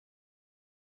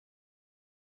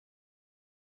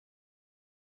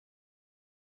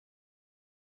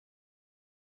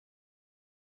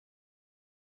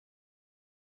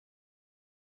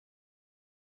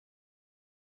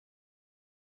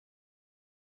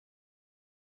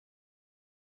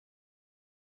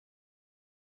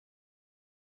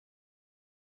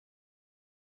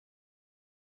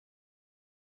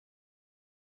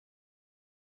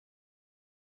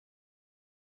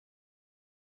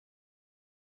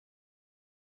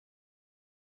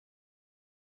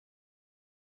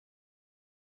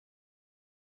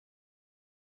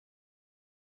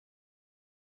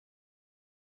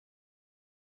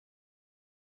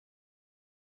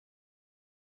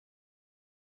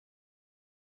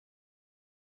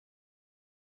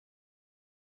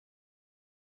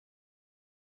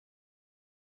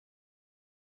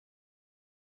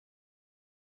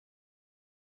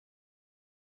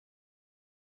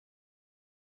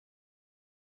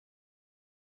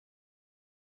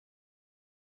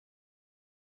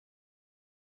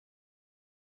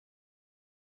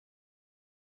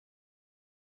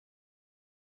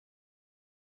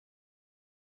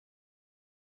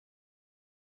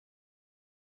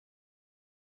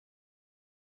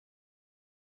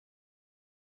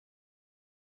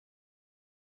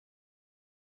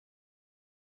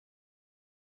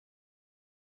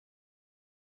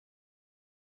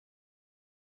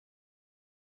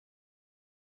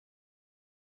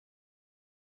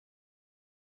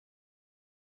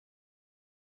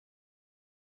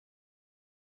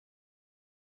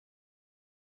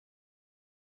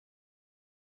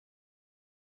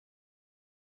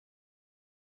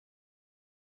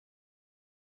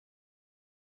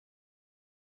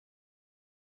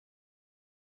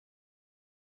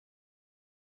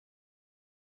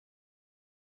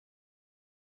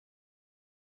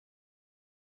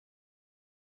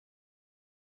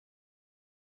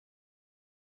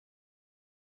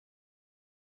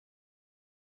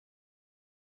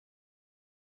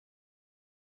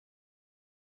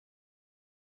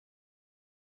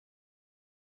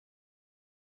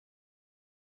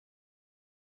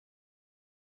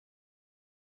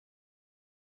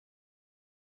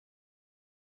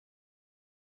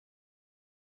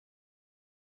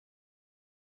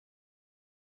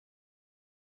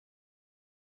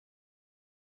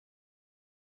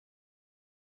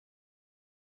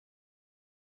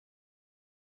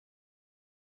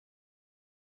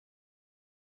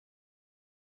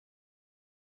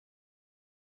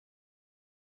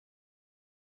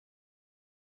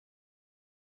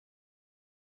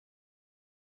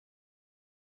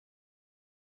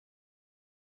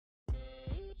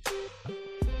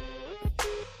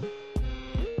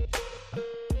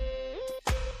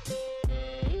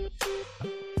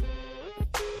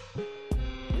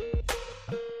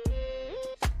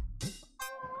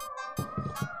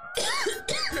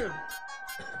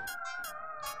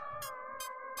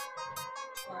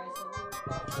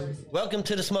Welcome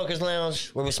to the Smokers Lounge,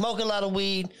 where we smoke a lot of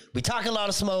weed, we talk a lot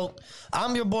of smoke.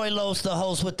 I'm your boy Los, the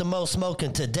host with the most smoke,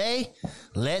 and today,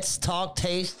 let's talk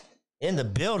taste in the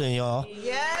building, y'all.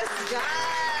 Yes,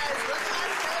 guys. Look at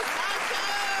those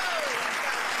nachos.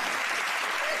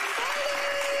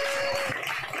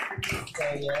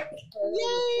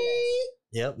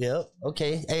 Yay. Yep.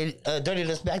 Okay. Hey, Dirty,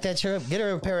 let's back that chair up. Get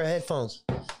her a pair of headphones.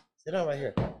 Sit down right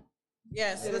here.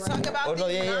 Yes, let's talk about these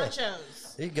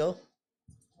nachos. There you go.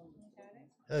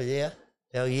 Oh, yeah.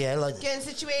 Hell yeah. Getting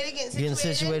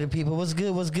situated, people. What's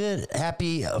good?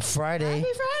 Happy Friday. Happy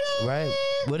Friday. Right.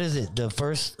 What is it? The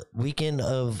first weekend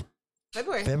of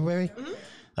February? Mm-hmm.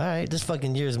 All right. This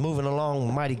fucking year is moving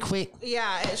along mighty quick.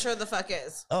 Yeah, it sure the fuck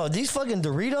is. Oh, these fucking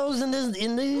Doritos in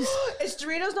these? It's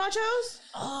Doritos nachos?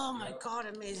 Oh my God,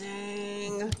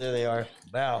 amazing. There they are.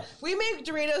 Wow. We make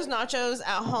Doritos nachos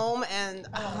at home, and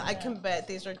I can bet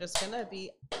these are just going to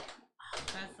be...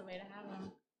 That's the way to have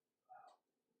them.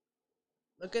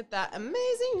 Look at that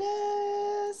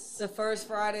amazingness. The first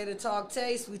Friday to talk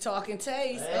taste, we talking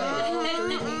taste.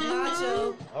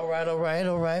 Nacho. All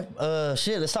right.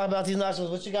 Shit, let's talk about these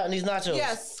nachos. What you got in these nachos?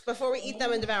 Yes, before we eat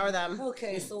them and devour them.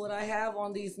 Okay, so what I have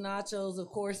on these nachos, of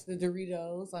course, the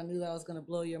Doritos. I knew that was going to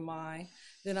blow your mind.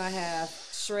 Then I have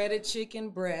shredded chicken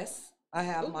breasts. I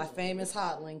have my famous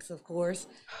hot links, of course.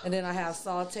 And then I have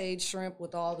sauteed shrimp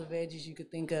with all the veggies you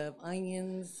could think of.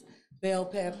 Onions, bell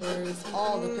peppers,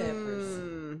 all the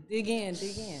peppers. Dig in.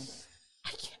 I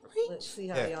can't reach. Let's see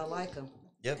how y'all like them.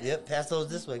 Yep. Pass those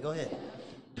this way. Go ahead.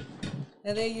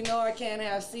 And then you know I can't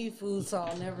have seafood, so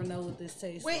I'll never know what this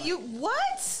tastes like. Wait, you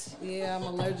what? Yeah, I'm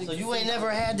allergic So to you ain't seafood.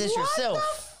 never had this yourself?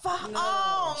 What the fuck? No.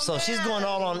 Oh, So she's going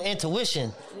all on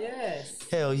intuition. Yes.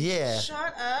 Hell yeah.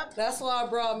 Shut up. That's why I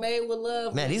brought Made with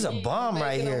Love. Man, these are bomb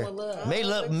right Making here. them with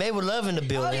love. Made with love in the Oh,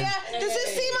 building. yeah. This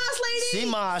is CMOS lady.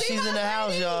 CMOS, she's in the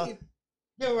house, y'all.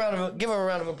 Give her a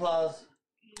round of applause.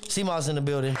 CMOS in the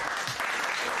building.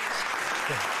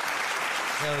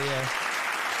 Hell yeah.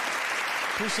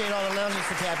 Appreciate all the loungers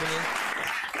for tapping in.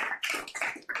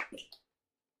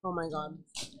 Oh my God.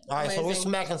 All right, so we're Amazing.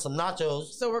 smacking some nachos.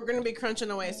 So we're going to be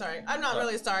crunching away. Sorry. I'm not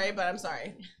really sorry, but I'm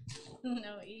sorry.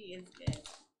 No, E is good.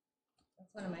 That's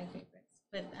one of my favorites.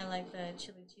 But I like the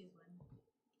chili cheese one.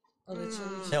 Oh, the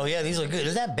chili cheese. Hell yeah, these are good.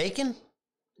 Is that bacon?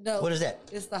 No. What is that?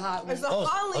 It's the hot It's links. the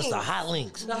hot links. It's the hot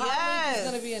links. The hot links is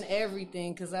going to be in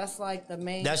everything because that's like the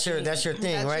main That's your thing, That's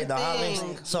right? your The hot thing.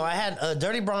 links. So I had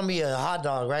Dirty brought me a hot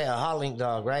dog, right? A hot link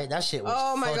dog, right? That shit was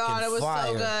Oh my fucking God, it was so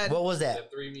fire. good. What was that?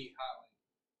 The 3-meat hot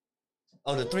link.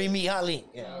 Oh, the 3-meat hot link.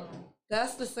 Yeah.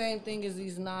 That's the same thing as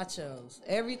these nachos.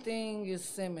 Everything is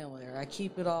similar. I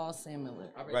keep it all similar.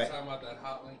 I've been Right. talking about that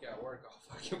hot link at work all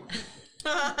fucking week.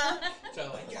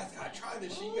 So like, you guys gotta try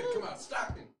this shit. You gotta come out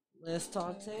Stockton. Let's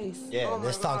talk taste. Yeah, Oh my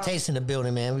let's talk God. taste in the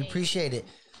building, man. We appreciate it.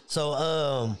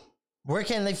 So, where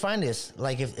can they find this?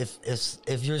 Like,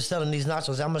 if you're selling these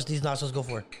nachos, how much these nachos go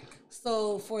for?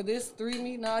 So for this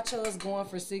 3-meat nacho, it's going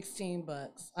for $16.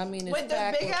 I mean, it's Wait, this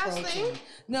packed big with ass protein. thing?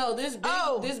 No, this big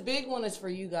Oh. this big one is for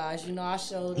you guys. You know, I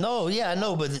showed. No, yeah, I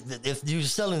know, but if you're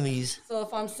selling these, So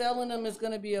if I'm selling them, it's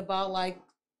gonna be about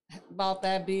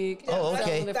that big. Oh, I'm okay.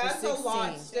 selling it for That's a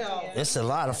lot 16. still. it's a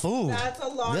lot of food. That's a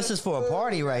lot This of is for a food.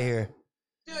 party right here.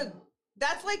 Dude,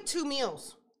 that's like 2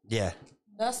 meals. Yeah.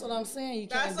 That's what I'm saying. You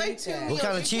can't That's like beat 2 that. meals.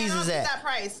 kind of You cheese cannot is beat that? that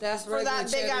price That's for that regular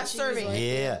big cheddar ass cheese serving. right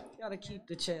Yeah. there. Gotta keep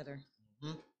the cheddar.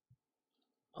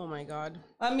 Oh my God.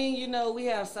 I mean, you know, we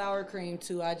have sour cream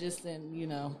too. I just didn't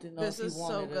know This if is you so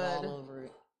wanted it good. all over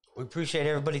it. We appreciate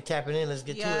everybody tapping in. Let's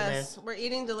get to it, man. Yes, we're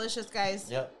eating delicious, guys.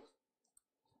 Yep.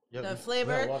 The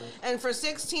flavor. And for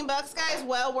 $16, guys,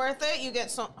 well worth it. You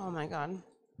get so. Oh my God.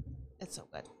 It's so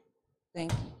good.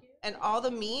 Thank you. And all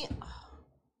the meat,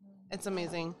 it's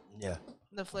amazing. Yeah.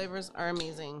 The flavors are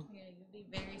amazing. Yeah, you'll be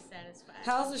very satisfied.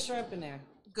 How's the shrimp in there?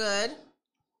 Good.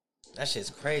 That shit's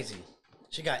crazy.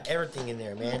 She got everything in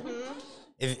there, man.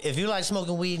 If you like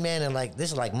smoking weed, man, and like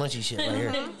this is like munchy shit right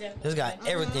here. This got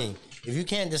everything. If you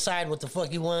can't decide what the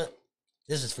fuck you want,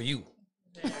 this is for you.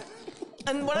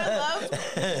 And what I love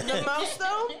the most,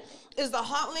 though, is the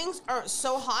hot links are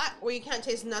so hot where you can't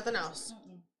taste nothing else.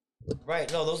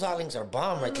 Right? No, those hot links are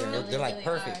bomb right there. They're like really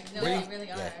perfect. Are. No, they really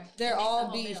are. They're They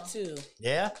all taste the beef whole meal. too.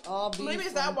 Yeah. All beef. Maybe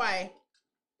it's that from- why.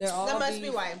 They're all That must beef. be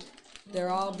why. They're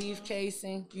all beef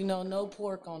casing. You know, no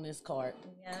pork on this cart.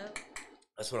 Yep.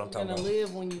 That's what I'm You're talking gonna about.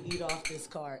 live when you eat off this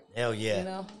cart. Hell yeah. You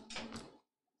know.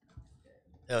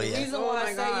 Hell The yeah. reason Oh why my I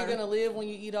say God. you're gonna live when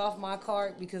you eat off my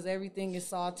cart because everything is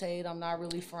sauteed. I'm not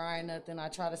really frying nothing. I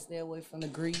try to stay away from the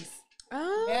grease.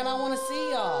 And I want to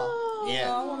see y'all. Yeah. You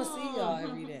know, I want to see y'all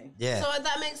every day. Yeah. So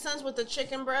that makes sense with the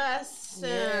chicken breasts.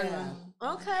 And,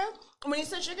 okay. When you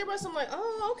said chicken breast, I'm like,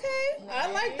 oh, okay.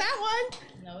 I like that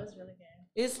one. No, it's really good.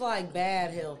 It's like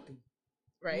bad healthy.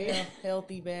 Right? Yeah,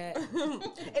 healthy bad.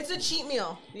 It's a cheat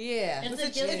meal. Yeah. It's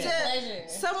a guilty pleasure.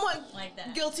 Somewhat like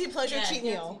that. guilty pleasure cheat guilty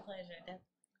meal. Pleasure, definitely.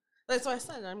 That's why I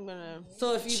said I'm gonna.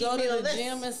 So if you cheat go meal to the this.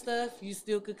 gym and stuff, you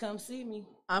still could come see me.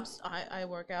 I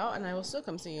work out and I will still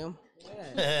come see you.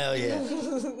 Hell yeah.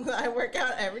 I work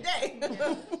out every day.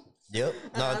 Yep.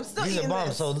 No, I'm still these are eating bombs.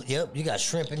 this. So, yep, you got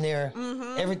shrimp in there.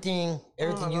 Everything you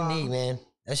God. need, man.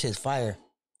 That shit's fire.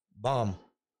 Bomb.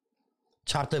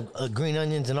 Chopped up green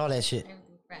onions and all that shit. Everything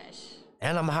fresh.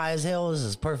 And I'm high as hell. This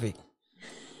is perfect.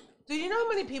 Do you know how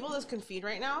many people this can feed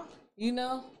right now? You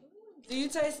know? Do you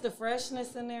taste the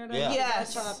freshness in there? Though? Yeah.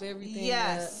 Yes. I chop everything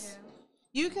Yes.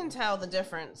 You can tell the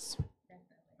difference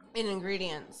in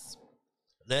ingredients.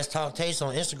 Let's talk taste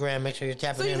on Instagram. Make sure you're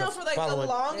tapping So in. you know, and for like the following.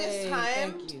 longest Hey,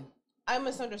 time, thank you. I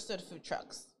misunderstood food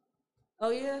trucks. Oh,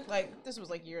 yeah? Like this was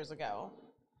like years ago.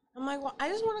 I'm like, well, I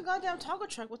just want a goddamn taco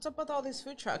truck. What's up with all these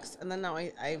food trucks? And then now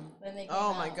I Then they came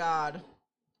oh my out. god.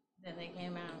 Then they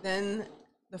came out. Then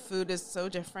the food is so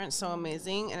different, so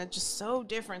amazing, and it's just so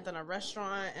different than a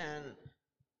restaurant, and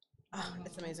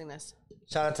it's amazingness.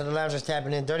 Shout out to the loungers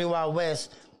tapping in. Dirty Wild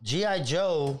West. G.I.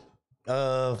 Joe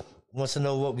wants to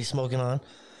know what we smoking on.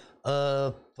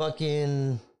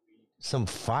 Fucking some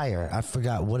fire. I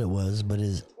forgot what it was, but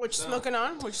is What you smoking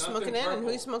on? What you something smoking in? And who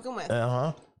purple. you smoking with?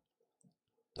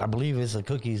 I believe it's a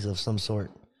cookies of some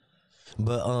sort.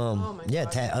 But my yeah,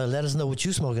 God. let us know what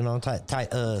you smoking on. Talk blah, taste,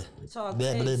 blah, talk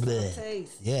blah.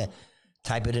 taste. Yeah,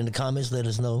 type it in the comments. Let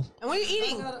us know. And what are you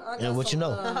eating? I got And what some, you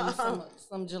know?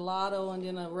 some gelato and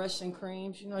then a Russian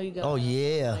creams. You know you got. Oh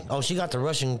yeah. Oh, she got the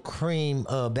Russian cream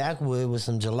backwood with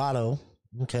some gelato.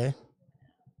 Okay.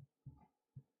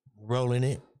 Rolling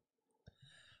it.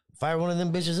 Fire one of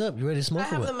them bitches up. You ready to I smoke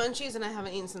or have the what? munchies, and I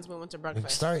haven't eaten since we went to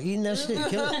breakfast. Start eating that shit.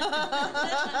 Kill it.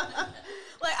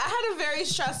 Like I had a very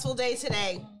stressful day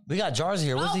today. We got jars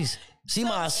here. What's these?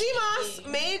 CMOS. CMOS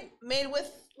made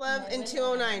with love in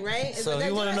 209, right? So if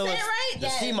you want to know what what right? the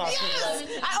CMOS Yes.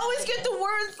 is. I always get the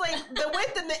words like the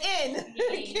width and the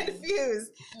in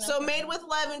confused. So made with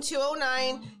love in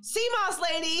 209. CMOS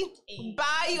lady,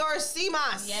 buy your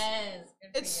CMOS. Yes.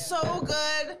 Good for It's you. so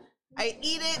good. I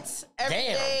eat it every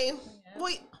Damn. day.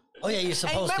 Wait, Oh yeah, you're and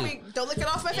supposed to. remember, don't lick it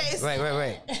off my face.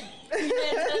 Right.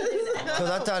 Because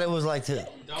I thought it was like to.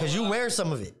 Because you wear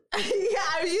some of it. Yeah,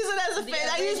 I use it as a face.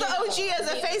 I use the OG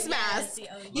as a face mask. the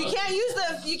OG. You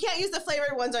can't use the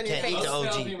flavored ones on your Can't eat face. the Don't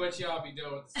OG. tell me what y'all be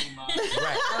doing with the CMOS.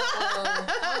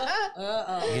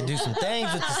 Right. You can do some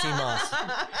things with the CMOS.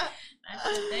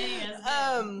 That's the thing.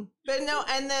 That's good. But no,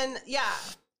 and then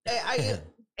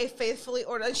I faithfully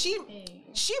ordered. And she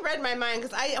read my mind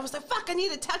because I was like, fuck, I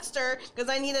need to text her because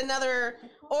I need another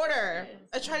order.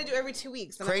 I try to do every 2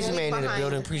 weeks. and I'm Crazy a week man in the behind.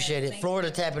 building. Appreciate it. Florida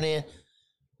tapping in.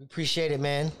 Appreciate it,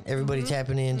 man. Everybody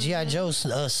tapping in. G.I. Joe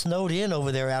snowed in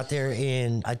over there out there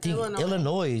in, I think,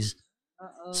 Illinois.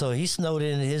 So he snowed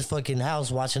in his fucking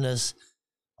house watching us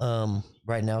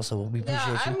right now. So we appreciate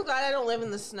Yeah, you. I'm glad I don't live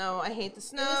in the snow. I hate the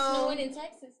snow. It was snowing in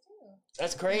Texas too.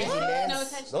 That's crazy, What? man. No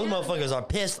Those touchdown. motherfuckers are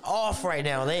pissed off right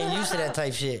now. They ain't used to that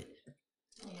type shit.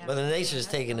 Yeah. Mother Nature's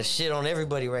taking the shit on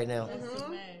everybody right now. That's too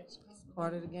much.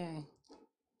 Part of the game.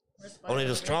 We're spoiled. Only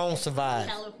the strong survive,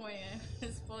 California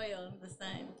is spoiled. The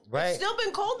sun. right? Still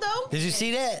been cold though. Did you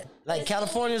see that? Like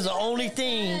California's the only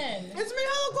thing It's been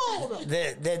hella cold.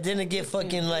 that didn't get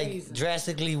fucking like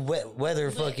drastically wet weather.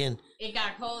 Fucking, It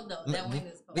got cold though. That wind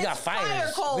is cold. we got It's fire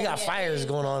fires. cold. We got Yeah, fires it is.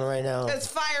 going on right now. It's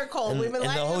fire cold. And, We've been and the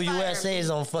lighting whole a fire. USA is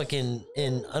on fucking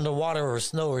in underwater or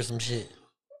snow or some shit.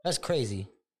 That's crazy.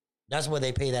 That's what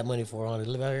they pay that money for on to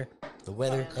live out here. The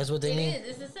weather. That's what they It mean. is.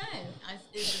 It's the sun.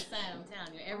 It's the sun. I'm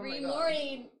telling you. Every God.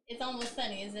 morning, it's almost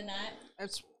sunny, is it not?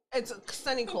 It's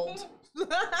sunny cold. It's the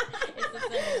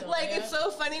sun. Like it's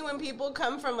so funny when people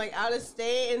come from like out of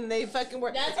state and they fucking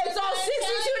work. That's It's what all I'm 62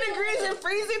 telling degrees you. and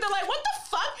freezing. They're like, what the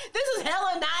fuck? This is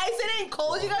hella nice. It ain't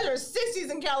cold. You guys are 60s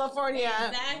in California.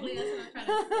 Exactly. That's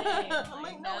what I'm trying to say. I'm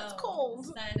like, no, it's cold. The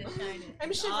sun is shining.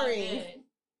 I'm It's all shivering. good.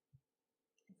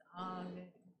 It's all good.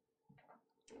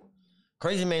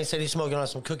 Crazy man said he's smoking on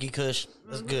some cookie kush.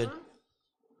 That's good.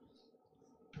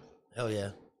 Hell yeah.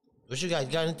 What you guys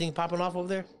got? Anything popping off over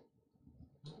there?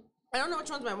 I don't know which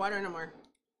one's my water anymore.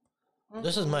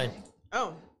 This is mine.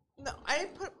 Oh, no, I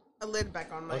put a lid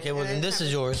back on mine. Okay, well and I then this didn't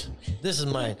is yours. This is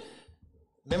mine.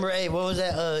 Remember, hey, what was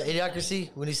that Idiocracy?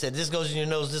 When he said, this goes in your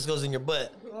nose, this goes in your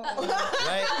butt.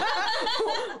 Right?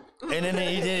 And then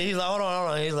he did, he's like, hold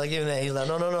on. He's like, give him that. He's like,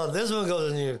 no, this one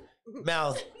goes in your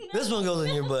mouth. This one goes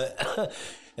in your butt.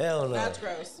 Hell no. That's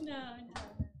gross. No.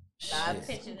 That's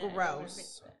Picture that.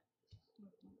 gross.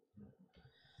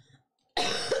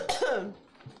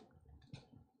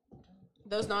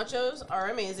 Those nachos are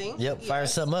amazing. Yep, fire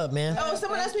Yes. something up, man. Oh,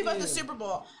 someone asked me about Thank the you. Super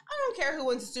Bowl. I don't care who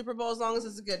wins the Super Bowl as long as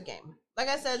it's a good game. Like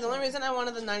I said, the only reason I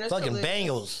wanted the Niners to Fucking lose.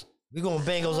 Bengals. We going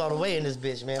Bengals all the way in this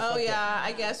bitch, man. Oh Fuck yeah,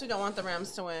 I guess we don't want the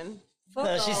Rams to win. Fuck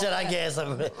that. She all said, I that. guess.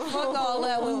 Fuck all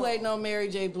that. We waiting on Mary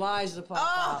J. Blige to pop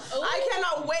out. Oh, I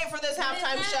cannot wait for this What is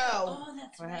halftime that? show. Oh,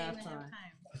 that's For right.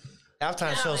 the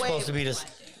halftime. Halftime show's wait. supposed to be this.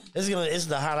 It's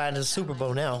the highlight of the Super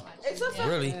Bowl now. It's a fun.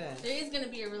 Really. Yeah. There is gonna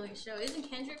be a really good show. Isn't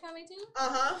Kendrick coming too?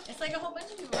 Uh-huh. It's like a whole bunch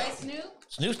of people, right? Snoop.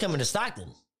 Snoop's coming to Stockton.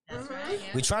 That's right. Yeah.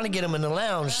 We trying to get him in the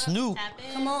lounge. Snoop. Tap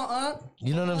in. Come on, Unc.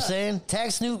 You know what I'm saying?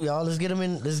 Tag Snoop, y'all. Let's get him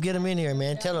in. Let's get him in here,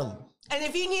 man. Tell him. And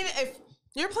if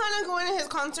you're planning on going to his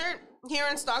concert here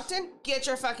in Stockton, get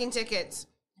your fucking tickets.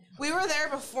 We were there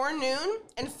before noon,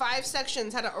 and 5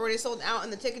 sections had already sold out,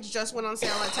 and the tickets just went on sale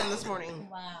at 10 this morning.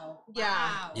 Wow. Yeah.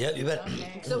 Wow. Yep, you better.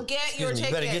 Okay. So get your Excuse me, tickets.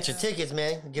 you better get your tickets,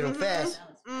 man. Get them fast.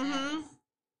 Mm-hmm.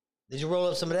 Did you roll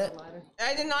up some of that?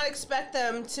 I did not expect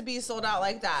them to be sold out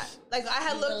like that. Like I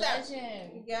had He's a looked at.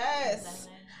 legend. Yes.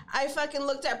 I fucking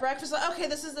looked at breakfast. Like, okay,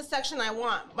 this is the section I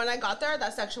want. When I got there,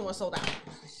 that section was sold out.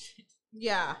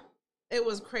 Yeah, it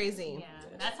was crazy. Yeah,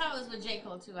 that's how it was with J.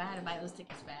 Cole too. I had to buy those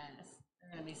tickets fast.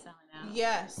 They're gonna be selling out.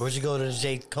 Yes. Where'd you go to the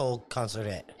J. Cole concert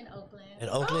at? In Oakland. In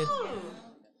Oakland? Oh.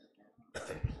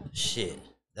 Shit.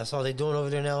 That's all they doing over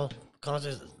there now?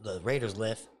 Concerts? The Raiders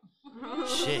left.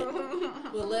 Shit.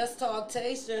 But Let's Talk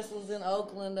Taste just was in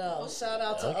Oakland, though. Shout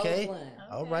out to Okay. Oakland.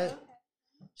 All right.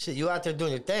 Shit, you out there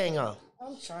doing your thing, huh?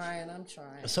 I'm trying.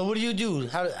 So what do you do?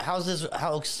 How's this?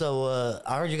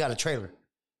 I heard you got a trailer,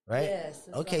 right? Yes,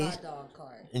 it's Okay. a hot dog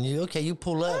cart. And you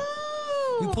pull up.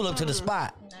 You pull up to the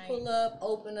spot. Nice. Pull up,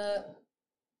 open up,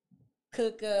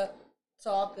 cook up,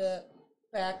 talk up,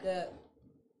 pack up,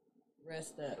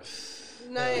 rest up.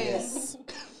 Nice.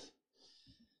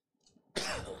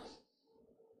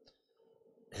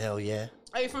 Hell yeah.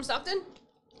 Are you from Stockton?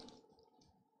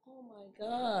 Oh my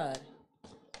God.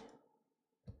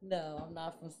 No, I'm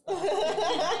not from Stockton.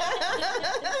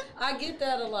 I get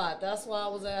that a lot. That's why I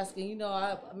was asking. You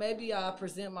know, maybe I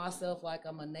present myself like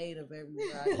I'm a native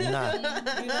everywhere I go.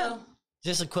 Nah. You know?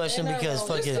 Just a question Ain't nothing because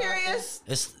wrong with fucking Curious.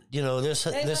 it's there's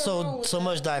nothing so wrong with so that.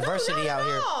 much diversity out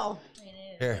here. No. It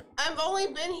is. Here. I've only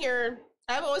been here.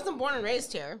 I've always been born and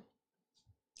raised here.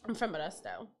 I'm from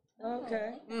Modesto.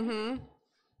 Okay. Mm-hmm.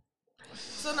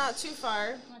 So not too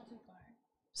far. Not too far.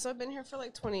 So I've been here for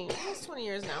like almost 20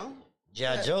 years now.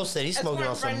 Yeah, Joe said he's That's smoking where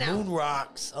on I'm some right now. moon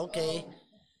rocks. Okay.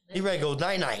 He ready to go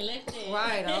night night. Lifted.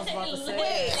 Right, I was about to say.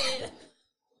 Lifted.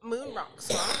 Moon rocks.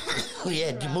 Huh?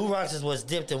 Yeah, moon rocks is what's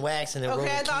dipped in wax and then Okay,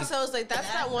 I rolled thought keep- so. I was like, that's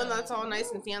that one that's all nice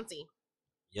and fancy.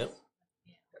 Yep.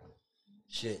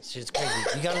 Shit's crazy.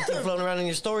 You got anything floating around in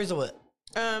your stories or what?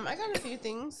 I got a few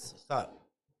things. Stop.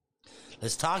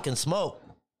 Let's talk and smoke.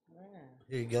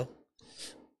 Here you go.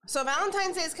 So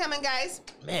Valentine's Day is coming, guys.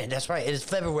 Man, that's right. It is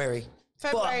February.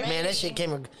 February. Fuck, man, that shit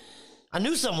came. I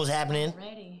knew something was happening.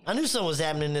 Ready. I knew something was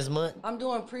happening this month. I'm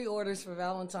doing pre-orders for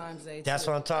Valentine's Day. That's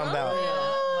too. what I'm talking about.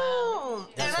 Oh,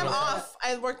 and That's I'm what I'm off.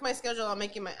 I worked my schedule. I'm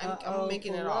making I'm Uh-oh,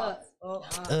 making it pull off. up.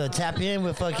 Oh, Tap in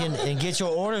with fucking and get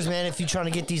your orders, man. If you're trying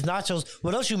to get these nachos,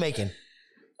 what else you making?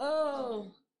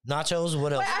 oh. Nachos.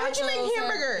 What else? Wait, I heard you make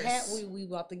Nachos, hamburgers. we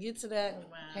about to get to that. Wow.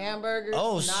 Hamburgers,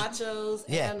 Oh, nachos,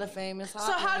 yeah. and the famous hot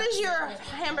So how dogs. does your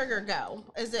hamburger go?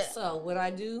 Is it? So what I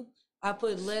do, I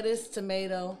put lettuce,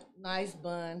 tomato, nice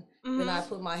bun. Then I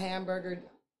put my hamburger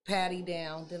patty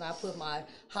down. Then I put my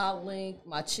hot link,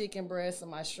 my chicken breast,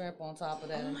 and my shrimp on top of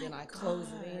that, and then I close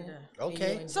it in. and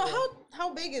Okay. you So enjoy it.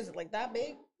 how big is it? Like that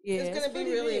big? Yeah, it's gonna be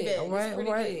pretty really big. All right, It's pretty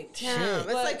all right. big. Shit. Damn, it's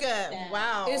But- like a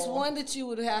wow. It's one that you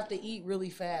would have to eat really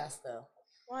fast though.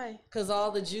 Why? Cause all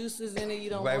the juices in it,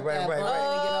 you don't Right, want right, that right, bun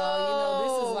right. to get all.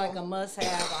 This Oh. is like a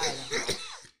must-have item.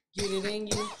 Get it in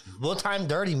you. We'll time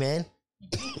dirty, man.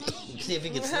 See if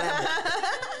he can slam it.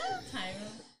 Time.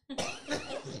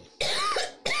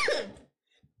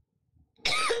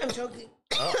 I'm choking.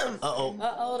 Uh-oh.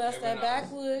 Oh, that's that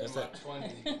backwood. That's that. 20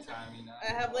 timing. I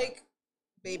have like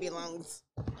baby lungs.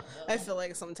 I feel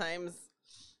like sometimes.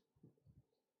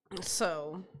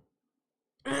 So.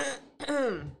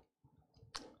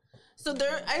 So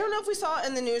there, I don't know if we saw it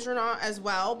in the news or not as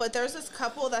well, but there's this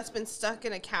couple that's been stuck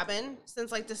in a cabin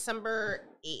since like December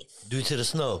 8th. Due to the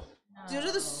snow. Due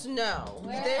to the snow.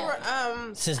 They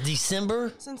were Since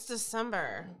December since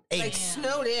December. 8th. Like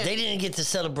snowed in. They didn't get to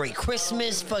celebrate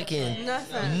Christmas. Fucking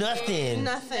Nothing.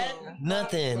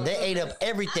 nothing. They ate up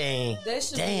everything. They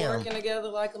should be working together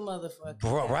like a motherfucker.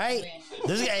 Bro, right?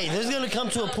 There's gonna come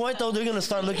to a point though. They're gonna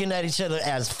start looking at each other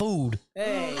as food.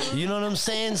 Hey, You know what I'm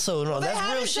saying? So no, They that's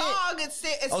had real a shit. dog.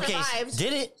 It Okay, survived.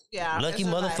 did it? Yeah, Lucky it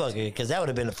survived. motherfucker, because that would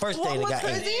have been the first thing What that was got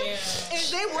crazy ate.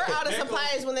 is they were out of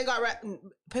supplies when they got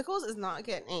pickles is not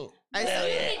getting ate. I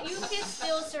said You can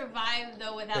still survive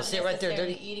though without sit right there,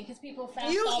 necessarily dirty. eating because people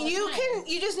fast you all the you time. can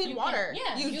you just need You water.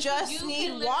 Can, yeah, you just need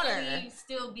can water. literally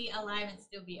still be alive and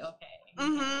still be okay.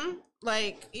 Mm-hmm.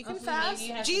 Like you can Hopefully maybe fast.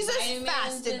 you have Jesus some vitamins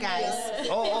fasted, and, guys,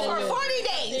 Oh, for 40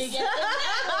 days.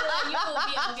 You will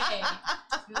be okay.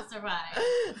 You'll survive.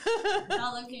 It's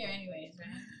all up here anyways,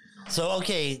 right? So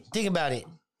okay, think about it.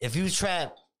 If you was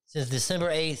trapped since December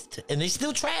 8th, and they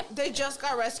still trapped. They just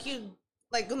got rescued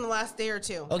like in the last day or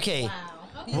two. Okay,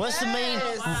 Wow. Okay. what's the main?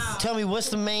 Yes. Wow. Tell me what's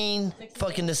the main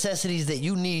fucking necessities that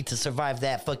you need to survive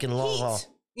that fucking long haul? Heat.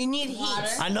 You need Water.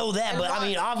 heat. I know that, but I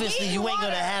mean, obviously, Heat you ain't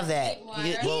gonna water. have that. Heat water. You-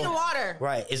 Heat well, and water.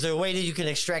 Right? Is there a way that you can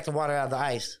extract the water out of the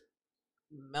ice?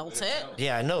 Melt it.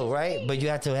 Yeah, I know, right? But you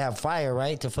have to have fire,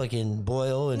 right, to fucking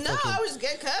boil and No, fucking. I was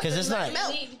get cup. 'Cause it's not- You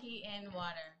melt. need heat and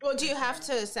water. Well, do you have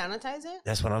to sanitize it?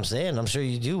 That's what I'm saying. I'm sure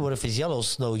you do. What if it's yellow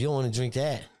snow? You don't want to drink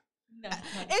that. No.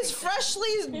 It's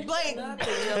freshly like Not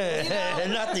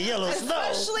the yellow it's snow.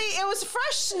 freshly. It was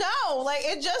fresh snow. Like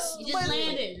it just You just was.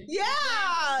 landed. Yeah.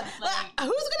 Like, who's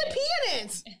gonna pee in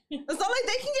it? It's not like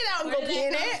they can get out and Where go did pee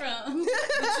in that it. come from?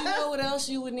 but you know what else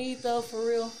you would need though, for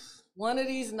real? One of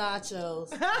these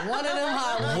nachos, one of them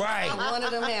hot wings, Right. and one of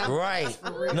them hamburgers.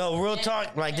 Right. No, real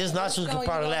talk. Like this nachos could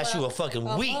probably last you a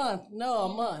fucking week, month. No, a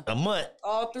month. a month.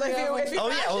 All three Like, of them. if you Oh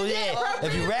yeah, rationed it appropriately,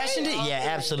 If you rationed it, yeah, If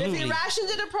absolutely. you rationed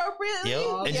it appropriately,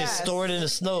 Yep. And yes. just store it in the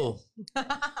snow,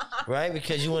 right?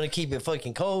 Because you want to keep it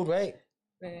fucking cold, right?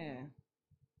 Man.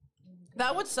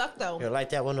 That would suck though. Here, light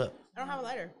that one up. I don't have a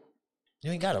lighter.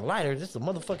 You ain't got a lighter. This is a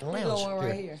motherfucking We lounge. got one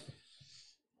right here.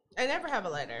 I never have a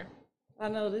lighter. I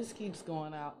know this keeps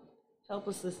going out. Help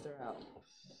a sister out.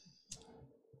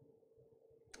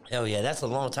 Hell yeah, that's a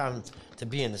long time to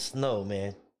be in the snow,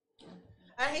 man.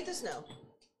 I hate the snow.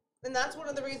 And that's one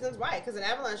of the reasons why, because an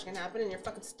avalanche can happen and you're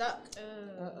fucking stuck.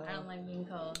 I don't like being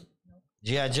cold.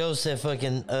 G.I. Joe said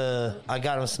fucking, I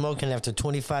got him smoking after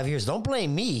 25 years. Don't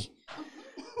blame me.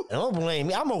 Don't blame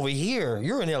me. I'm over here.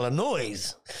 You're in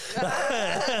Illinois.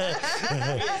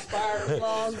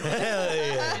 Long, Hell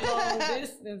yeah. long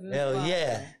distance. is Hell fine.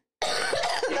 yeah.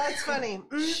 That's funny.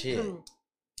 Shit.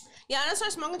 Yeah, I didn't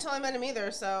start smoking until I met him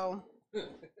either, so.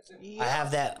 I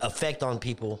have that effect on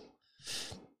people.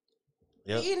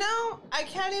 Yep. You know, I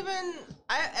can't even.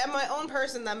 I am my own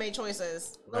person that made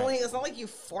choices. Right. Only it's not like you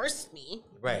forced me.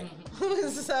 Right.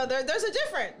 So there's a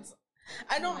difference.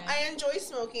 I don't. I enjoy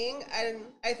smoking.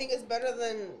 I think it's better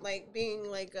than like being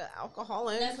like an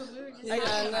alcoholic. That's what we were just Yeah,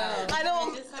 talking I about. know. I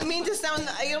don't mean to sound.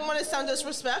 I don't want to sound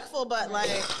disrespectful, but like,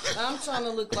 I'm trying to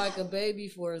look like a baby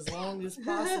for as long as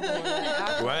possible.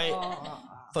 Alcohol, Right.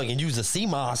 Fucking use a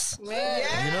CMOS. Man,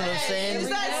 You know what I'm saying? Is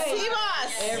that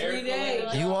CMOS? every day.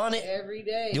 You want it? Every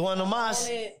day. You want the moss?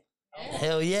 It,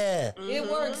 Hell yeah. it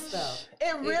works though.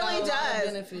 It got really a lot of does.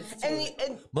 benefits to And, it.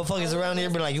 and Motherfuckers around here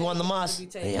be like, you want the moss?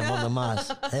 Hey, I'm on the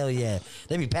moss. Hell yeah.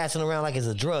 They be passing around like it's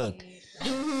a drug.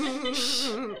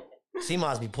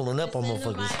 CMOS be pulling up on Send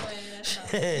them my motherfuckers. way, that's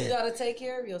all. You gotta take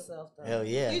care of yourself though. Hell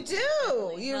yeah. you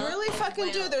do. You really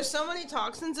fucking do. There's so many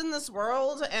toxins in this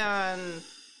world, and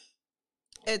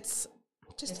it's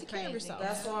just take care of crazy. yourself.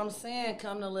 That's what I'm saying.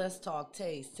 Come to Let's Talk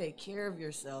Taste. Take care of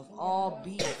yourself. All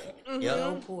beef, Yep.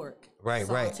 no pork. Right,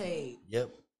 right. Sauteed. Yep.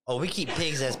 Oh, we keep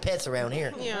pigs as pets around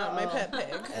here. Yeah, my pet pig.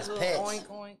 As Little pets. Oink,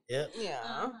 oink. Yep.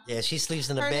 Yeah. Yeah, she sleeps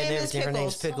in the Her bed and name is everything. Her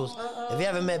name's Pickles. Pickles. If you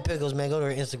haven't met Pickles, man, go to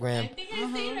her I Instagram. think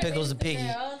I've seen her Pickles the Instagram. piggy.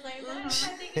 I was like, what? I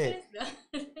think it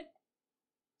is.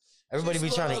 Everybody be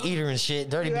trying to eat her and shit.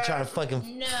 Dirty be trying to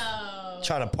fucking No.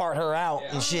 trying to part her out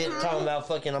and shit. Talking about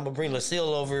fucking, I'm gonna bring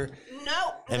Lucille over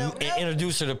No. and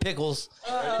introduce her to Pickles.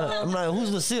 I'm like,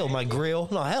 who's Lucille? My grill?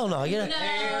 No, hell no. Yeah. No.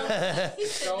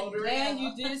 And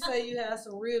you did say you had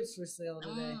some ribs for sale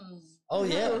today. Oh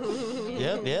yeah.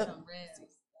 Yep, yep. Some ribs.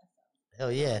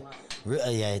 Hell yeah.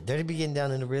 Yeah, Dirty be getting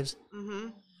down in the ribs.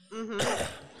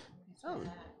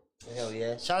 Hell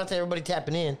yeah. Shout out to everybody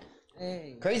tapping in.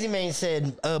 Hey. Crazy Man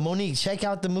said, Monique, check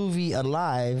out the movie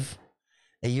Alive.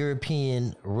 A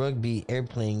European rugby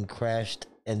airplane crashed,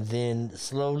 and then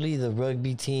slowly the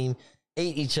rugby team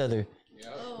ate each other.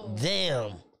 Oh.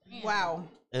 Damn. Wow.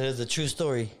 And it's a true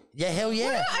story. Yeah, hell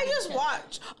yeah. I just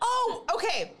watched. Oh,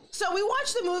 okay. So we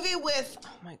watched the movie with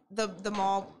the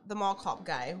mall cop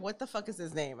guy. What the fuck is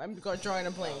his name? I'm drawing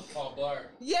a blank. Paul Blart.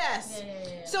 Yes.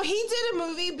 Yeah. So he did a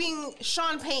movie being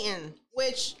Sean Payton,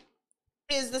 which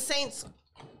is the Saints'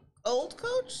 old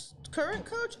coach, current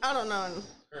coach. I don't know.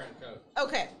 Current coach.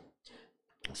 Okay.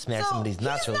 Smash some of these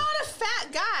nachos. He's not a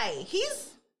fat guy. He's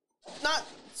not.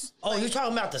 Oh, you're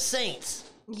talking about the Saints.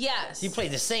 Yes. He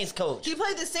played the Saints coach. He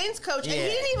played the Saints coach, and he Yeah.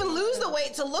 didn't even lose the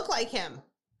weight to look like him.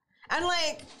 And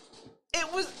like,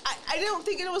 it was. I don't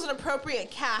think it was an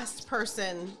appropriate cast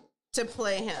person to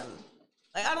play him.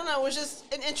 Like, I don't know. It was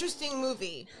just an interesting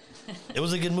movie. It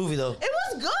was a good movie though. It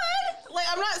was good. Like,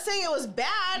 I'm not saying it was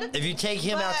bad. If you take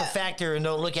him out the factor and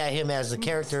don't look at him as a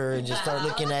character and just start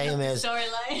looking at him as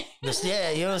storyline. yeah,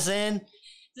 you know what I'm saying?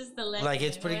 Just the lesson. Like,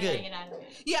 it's pretty We're good. hanging out of it.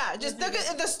 Yeah, just the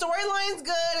storyline's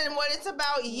good and what it's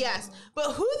about, yes.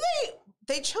 But who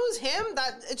they chose him,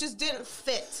 that it just didn't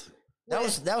fit.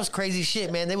 That was crazy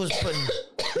shit, man. They was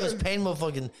paying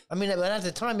motherfucking. I mean, but at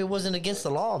the time, it wasn't against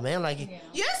the law, man. Like,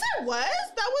 Yes, it was.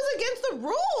 That was against the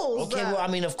rules. okay, well, I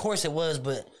mean, of course it was,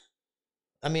 but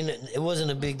I mean, it wasn't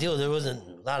a big deal. There wasn't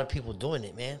a lot of people doing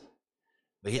it, man.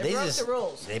 But They broke the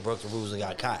rules. They broke the rules and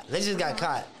got caught. They just got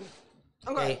caught.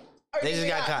 Okay. They just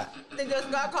got caught. They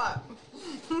just got caught.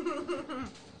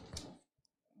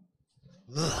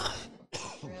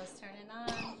 Reels turning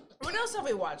on. What else have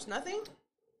we watched? Nothing?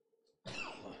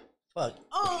 Fuck.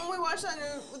 Oh, we watched that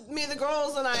new, me, the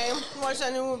girls, and I watched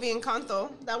that new movie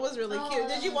Encanto. That was really cute.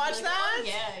 Did you watch that?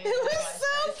 Yeah. It was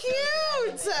so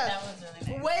cute. That was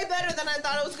really nice. Way better than I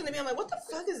thought it was going to be. I'm like, what the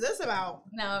fuck is this about?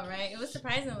 No, right? It was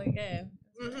surprisingly good.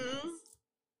 Mm-hmm.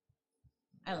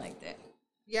 I liked it.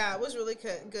 Yeah, it was really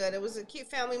good. It was a cute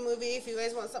family movie. If you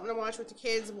guys want something to watch with the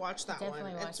kids, watch that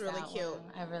Definitely one. watched It's really that cute. one.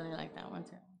 I really like that one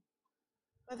too.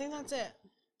 I think that's it.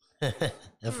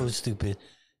 That fool's stupid.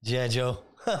 G.I. Joe.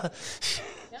 Yeah,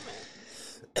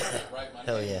 man. Right, my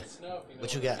Hell name yeah. is Snow, if you know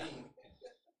What you I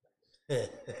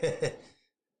got? mean.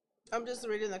 I'm just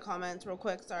reading the comments real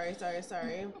quick. Sorry.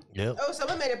 Yep. Oh,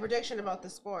 someone made a prediction about the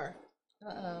score.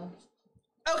 Uh-oh.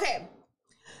 Okay,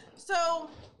 so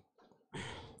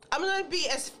I'm gonna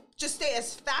stay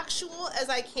as factual as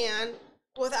I can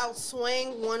without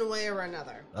swaying one way or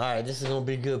another. All right, this is gonna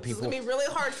be good, It's people. gonna be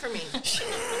really hard for me.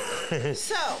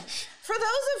 So, for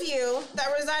those of you that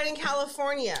reside in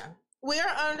California, we are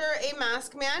under a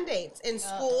mask mandate in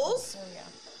schools, Oh,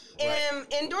 yeah. in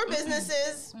indoor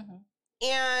businesses,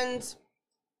 and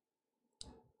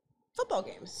football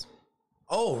games.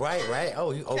 Oh, right.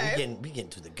 Oh, Okay. we getting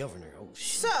to the governor. Oh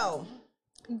shit. So,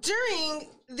 during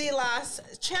the last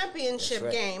championship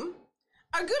That's right. game,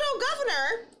 our good old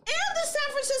governor and the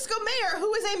San Francisco mayor,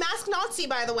 who is a mask Nazi,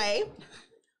 by the way,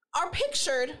 are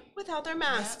pictured without their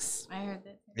masks. I heard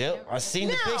that. Yep, I seen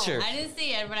the Now, picture. I didn't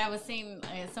see it, but I was seeing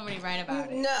somebody write about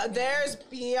it. No, there's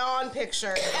beyond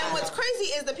picture. And what's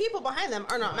crazy is the people behind them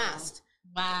are not masked.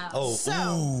 Wow. Oh, So-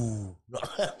 ooh.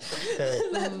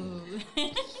 Ooh.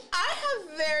 I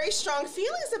have very strong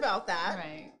feelings about that.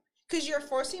 Right. Because you're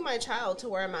forcing my child to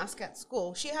wear a mask at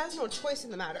school. She has no choice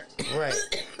in the matter. Right.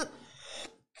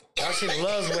 Our shit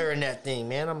loves wearing that thing,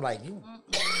 man. I'm like, you.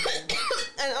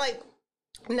 And like,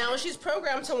 now she's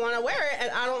programmed to want to wear it,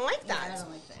 and I don't like that. I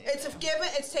don't like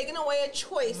that. It's taken away a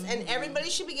choice, and everybody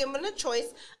should be given a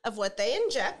choice of what they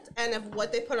inject and of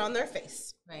what they put on their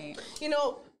face. Right. You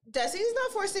know, Desi's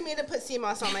not forcing me to put sea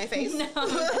moss on my face. No,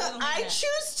 I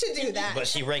choose to do that. But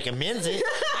she recommends it.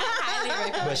 I highly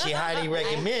recommend But she highly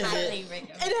recommends highly it.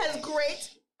 recommend It has great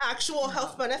actual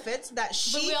health benefits that But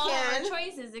she we all have can. our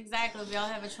choices, exactly. We all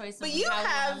have a choice. But of you how we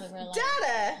have wanna live our life.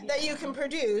 data that you can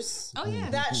produce Oh yeah.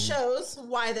 that shows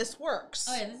why this works.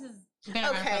 Oh yeah. This has been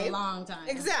around Okay. for a long time.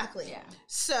 Exactly. Yeah.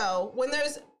 So when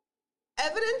there's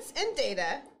evidence and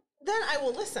data, then I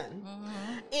will listen.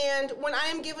 And when I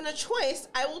am given a choice,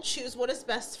 I will choose what is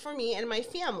best for me and my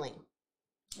family.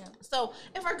 Yeah. So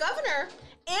if our governor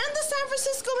and the San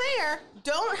Francisco mayor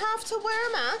don't have to wear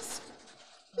a mask,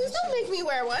 please don't make me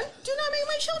wear one. Do not make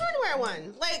my children wear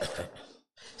one. Like,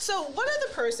 so one of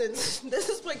the persons, this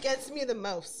is what gets me the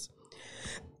most,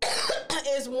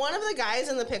 is one of the guys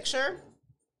in the picture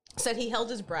said he held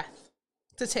his breath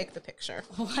to take the picture.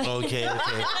 Okay.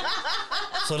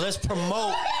 So let's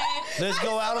promote. Let's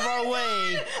go out of our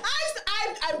way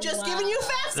I'm just giving you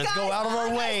facts, Let's guys. go out of our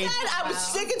Like way. I said, I'm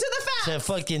sticking to the facts. to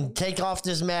fucking take off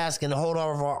this mask and hold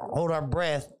our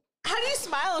breath. How do you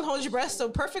smile and hold your breath so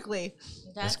perfectly?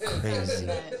 That's crazy.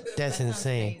 That That's sounds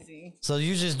insane. crazy. So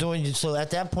you're just doing. So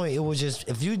at that point, it was just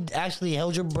if you actually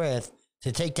held your breath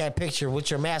to take that picture with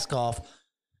your mask off,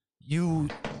 you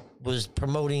was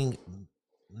promoting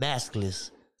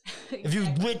maskless. If you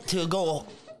went to go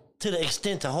to the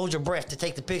extent to hold your breath to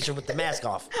take the picture with the mask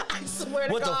off. I swear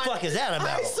to What God. the fuck is that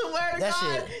about? I swear to That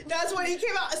God. shit. That's when he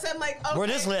came out and said, like, okay, Where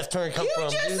this left turn come you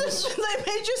from, just dude? like,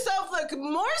 made yourself look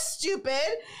more stupid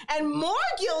and more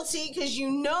guilty because you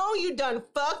know you done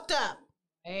fucked up.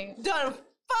 Hey. Done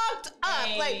fucked up.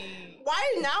 Hey. Like,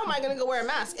 why now am I gonna go wear a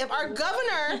mask? If our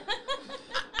governor, I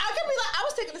could be like, I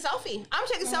was taking a selfie. I'm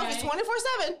taking selfies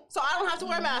 24/7, so I don't have to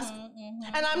wear a mask,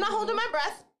 and I'm not holding my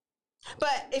breath.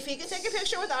 But if he could take a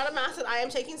picture without a mask, then I am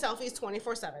taking selfies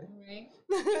 24/7. Right.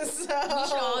 So We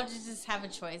should all just have a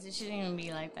choice. It shouldn't even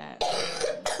be like that.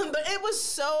 but it was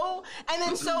so, and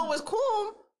then so it was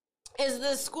cool. Is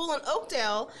the school in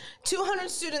Oakdale? 200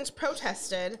 students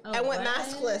protested and went what?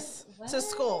 maskless to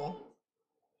school.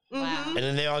 Wow. And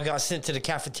then they all got sent to the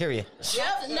cafeteria.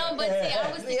 Yep. No, but see,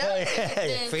 I was thinking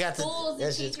Yeah. the Forgot to- schools and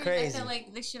that's just teachers, crazy. I feel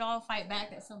like they should all fight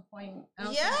back at some point. I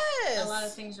don't Yes. think a lot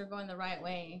of things are going the right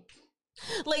way.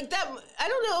 Like that, I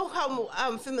don't know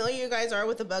how familiar you guys are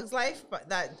with The Bug's Life, but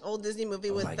that old Disney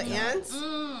movie with my the God. ants.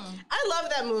 Mm. I love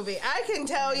that movie. I can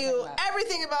tell you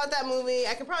everything about that movie.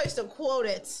 I could probably still quote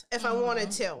it if I wanted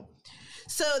to.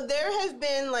 So there have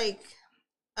been like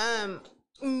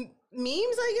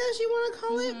memes, I guess you want to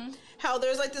call it. How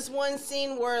there's like this one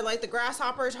scene where like the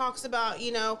grasshopper talks about,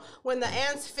 you know, when the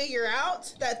ants figure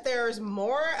out that there's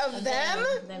more of them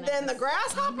than the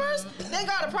grasshoppers, they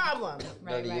got a problem.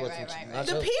 Right.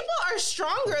 The people are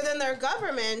stronger than their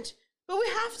government, but we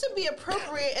have to be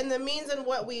appropriate in the means and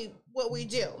what we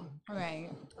do. Right.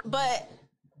 But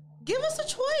give us a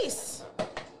choice.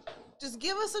 Just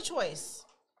give us a choice.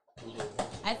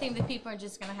 I think the people are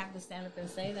just gonna have to stand up and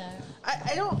say that.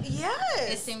 I don't.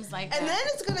 Yes. It seems like and that. then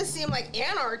it's gonna seem like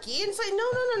anarchy, and it's like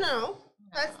no.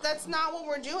 That's not what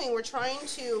we're doing. We're trying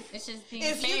to. It's just being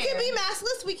If fair. you can be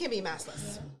maskless, we can be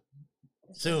maskless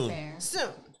Soon. Fair. soon.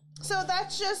 So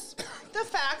that's just the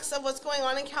facts of what's going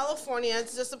on in California.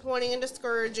 It's disappointing and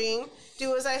discouraging.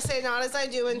 Do as I say, not as I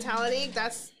do mentality.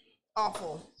 That's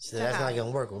awful. So to that's have. not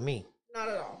gonna work with me. Not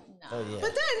at all. Oh yeah.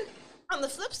 But then, on the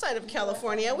flip side of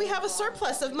California, we have a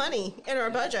surplus of money in our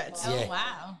budget. Oh Yeah.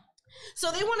 wow.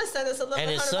 So they want to send us And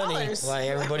it's sunny, $1,100. like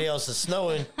everybody else is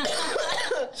snowing.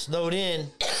 Snowed in.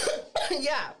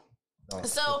 Yeah. Oh.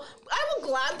 So I will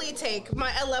gladly take my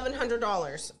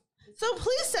 $1,100. So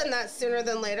please send that sooner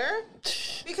than later,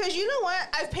 because you know what?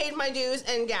 I've paid my dues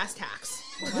and gas tax.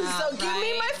 Wow, So give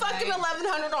me my fucking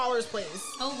right. $1,100, please.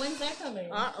 Oh, when's that coming?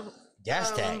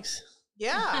 Gas tax.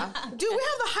 Yeah, dude, we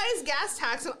have the highest gas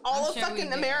tax in all I'm of sure we fucking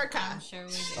do. America. I'm sure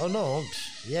we do. Oh no.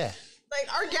 Yeah.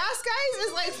 Like our gas guys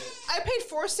is like, I paid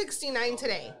 $4.69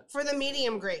 today for the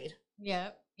medium grade.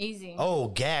 Yep. Easy. Oh,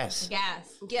 gas.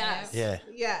 Gas. Yes. Yep.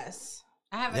 Yeah. Yes.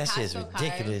 I have a That Costco shit's card,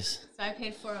 ridiculous. so I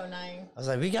paid $4.09. I was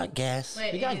like, we got gas.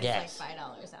 But We got it gas. is like $5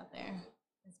 out there.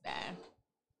 It's bad.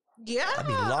 Yeah. I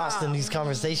be lost in these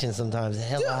conversations sometimes.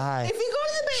 Hella Dude, high. if you go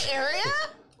to the Bay Area,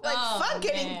 like Oh, fuck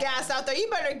getting man. gas out there. You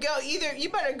better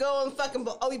go and fucking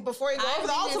before you go over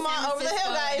the Altamont over the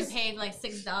hill, guys. And paid like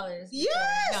 $6. Yes!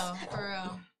 No, for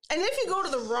real. And if you go to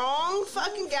the wrong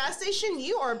fucking gas station,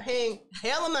 you are paying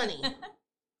hella money.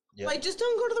 Yep. Like, just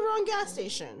don't go to the wrong gas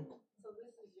station.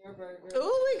 Your burger.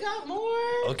 Ooh, we got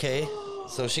more. Okay.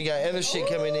 So she got other shit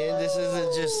coming in. This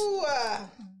isn't just. Ooh.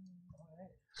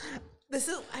 This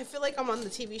is. I feel like I'm on the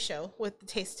TV show with the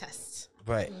taste tests.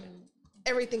 Right.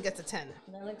 Everything gets a 10.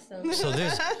 That looks so good. So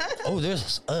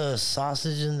there's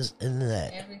sausage in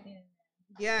that. Everything.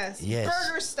 Yes. Yes.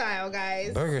 Burger style,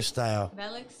 guys. Burger style.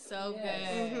 That looks so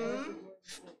good. Mhm.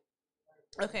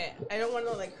 Okay, I don't want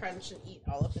to like crunch and eat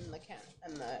all up in the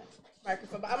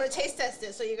microphone, but I'm gonna taste test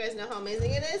it so you guys know how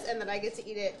amazing it is, and that I get to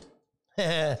eat it.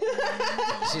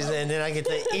 She said, and then I get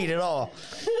to eat it all.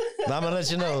 But I'm gonna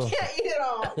let you know. I can't eat it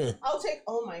all. I'll take.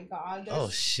 Oh my god. Oh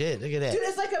shit! Look at that. Dude,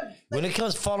 it's like a. When it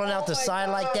comes falling out the Oh my side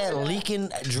like that, God. leaking,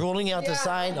 drooling out the Yeah.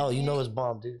 side. Oh, you know it's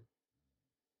bomb, dude.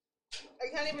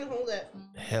 I can't even hold it.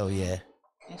 Hell yeah.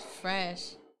 It's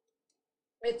fresh.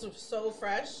 It's so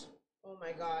fresh. Oh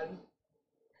my god.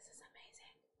 This is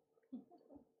amazing.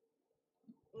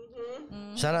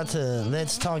 Mhm. Shout out to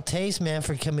Let's Talk Taste, man,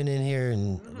 for coming in here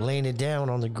and laying it down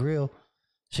on the grill.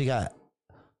 She got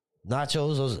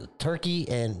nachos, those turkey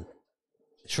and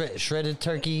shredded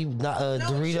turkey,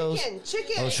 Doritos.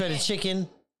 Chicken. Oh, shredded chicken,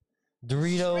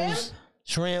 Doritos,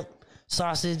 shrimp,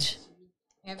 sausage,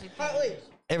 Everything. Wait.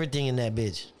 everything in that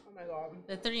bitch. Oh my god.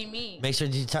 The 3 meat. Make sure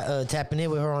you tapping in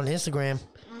with her on Instagram.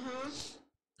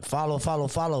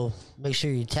 Follow. Make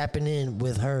sure you're tapping in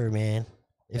with her, man.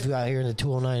 If you're out here in the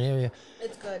 209 area.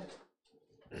 It's good.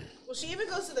 Well, she even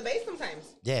goes to the base sometimes.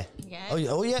 Yeah. Yeah.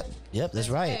 Oh, yep. Yep, that's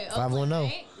right. Hey, 510. Oakland,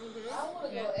 right? I want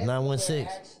to go 916.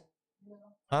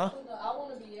 Huh? I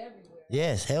want to be everywhere.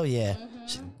 Yes, hell yeah.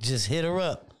 Just hit her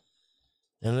up.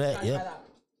 And Try let, yep. that.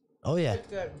 Oh yeah. It's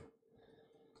good.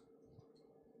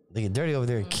 Look at Dirty over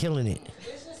there killing it.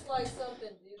 It's just like something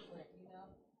different, you know?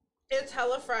 It's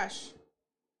hella fresh.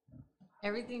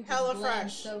 Everything Hella just blends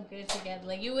fresh. so good together.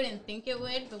 Like you wouldn't think it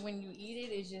would, but when you eat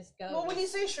it, it just goes. Well, when you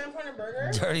say shrimp on a burger,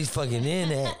 Dirty's fucking in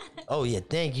that. Oh yeah,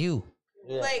 thank you.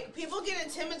 like people get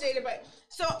intimidated by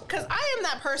because I am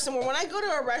that person where when I go to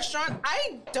a restaurant,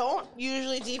 I don't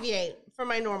usually deviate from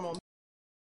my normal.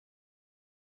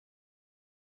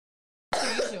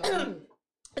 Usually.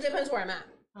 It depends where I'm at.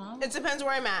 Oh. It depends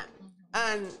where I'm at,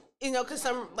 and you know, because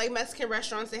some like Mexican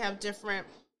restaurants they have different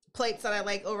plates that I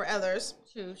like over others.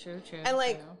 True. And,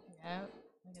 like, true. Yep.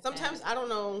 Look at Sometimes that. I don't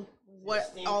know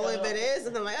what all of it is,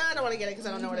 and I'm like, I don't want to get it because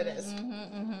I don't know what it is.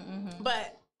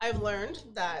 But I've learned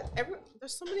that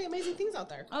there's so many amazing things out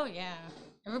there. Oh yeah.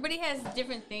 Everybody has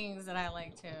different things that I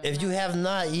like too. If you have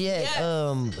not yet,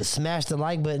 Yes. smash the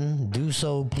like button. Do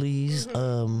so, please.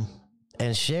 And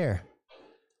share.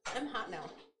 I'm hot now.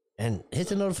 And hit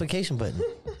the notification button.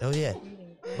 Oh yeah.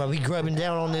 While we grubbing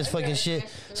down on this fucking shit.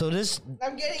 So this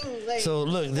I'm getting like. so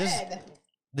look, fed.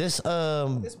 this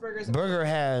This burger's burger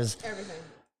has everything.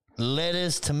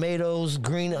 lettuce, tomatoes,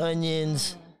 green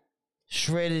onions,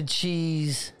 shredded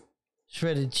cheese,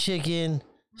 shredded chicken,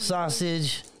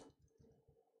 sausage,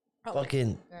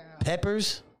 fucking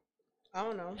peppers. I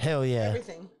don't know. Hell yeah.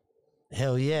 Everything.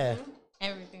 Hell yeah.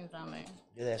 Everything's on there.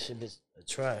 Give that shit bitch a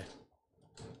try.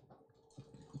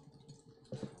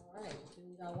 All right,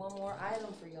 we got one more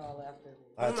item for y'all after this.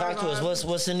 All right, Oh my talk to us. God.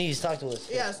 What's in these? Talk to us.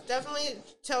 Yes, definitely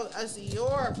tell us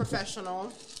you're a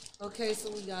professional. Okay,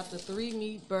 so we got the 3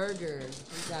 meat burger.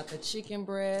 We got the chicken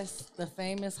breast, the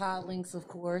famous hot links, of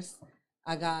course.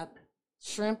 I got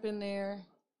shrimp in there,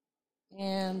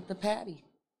 and the patty.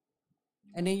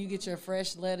 And then you get your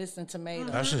fresh lettuce and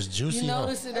tomato. That's just juicy. You huh?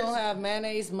 notice it don't have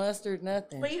mayonnaise, mustard,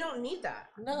 nothing. But you don't need that.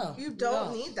 No, You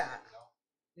don't need that.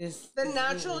 It's The it's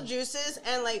natural really- juices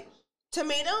and like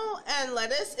tomato and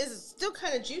lettuce is still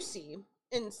kind of juicy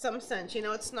in some sense. You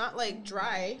know, it's not like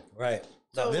dry. Right.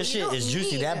 No, So this you shit don't is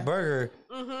juicy. need- That burger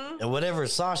and whatever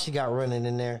sauce you got running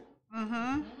in there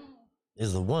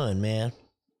is the one, man.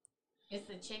 It's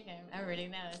the chicken. I already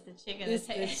know. It's the chicken. It's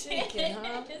the chicken,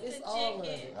 huh? It's It's the all of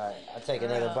chicken. it. All right, I'll take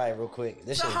another bite real quick.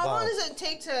 This So shit's how long bomb. does it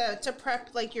take to prep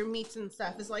like your meats and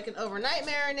stuff? Is it like an overnight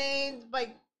marinade?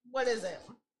 Like what is it?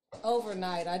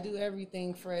 Overnight, I do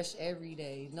everything fresh every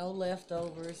day. No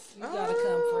leftovers. You gotta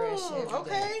come fresh every day.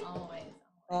 Okay. Always.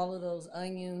 All of those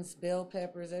onions, bell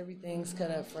peppers, everything's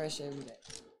cut up fresh every day.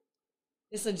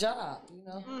 It's a job, you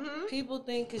know. People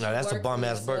think 'cause No, you that's a work for bomb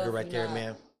ass burger yourself, right you're there, not.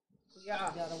 man. Yeah.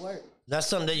 You gotta work. That's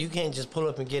something that you can't just pull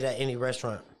up and get at any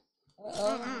restaurant.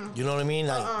 You know what I mean?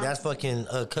 Like that's fucking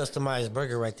a customized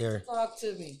burger right there. Talk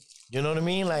to me. You know what I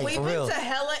mean? Like We've for been real. to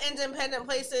hella independent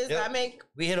places Yep. that make.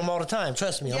 We hit them all the time.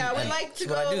 Trust me. Yeah, we I'm- like to that's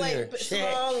what I go do like here.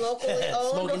 small, Shit. locally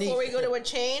owned Smoke and before eat. we go to a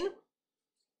chain.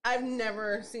 I've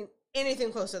never seen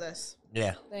anything close to this,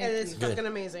 Yeah, Thank and it's you. Good. fucking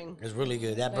amazing. it's really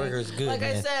good. That burger is good, Like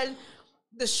man. I said,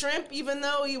 the shrimp, even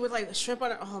though you would like the shrimp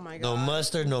on it, oh my god, No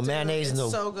mustard, no mayonnaise, it's no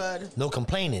so good. no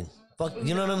complaining. Fuck,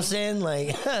 you know what I'm saying?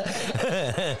 Like,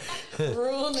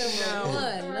 Rule number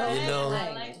one. No You know.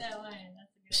 I like that one.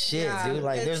 That's a good shit, Yeah, dude.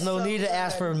 Like, there's it's no so need to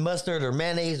ask good. for mustard or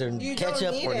mayonnaise or You don't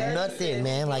ketchup need or it. nothing,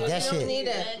 man. Like that You don't shit. need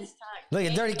it. Let's talk. Look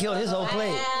at Dirty killed his whole plate.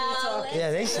 Wow, let's-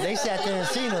 Yeah, they sat there and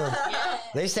seen him.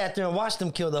 They sat there and watched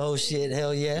him kill the whole shit.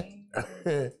 Hell yeah.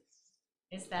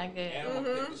 It's that good. Animal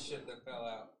pick the shit that fell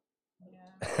out.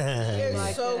 It's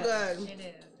Like so that. good. It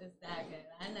is. It's that good.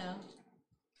 I know.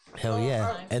 Hell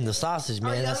yeah. And the sausage, Our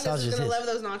man. That youngest sausage is is gonna his.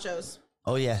 love those nachos.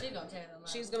 Oh yeah. She's gonna tear them up.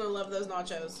 She's gonna love those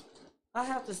nachos. I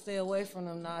have to stay away from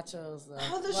them nachos though.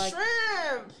 Oh, the Like,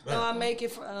 shrimp. no, I make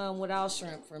it without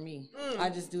shrimp for me. I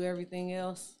just do everything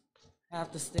else.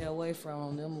 Have to stay away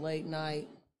from them late night,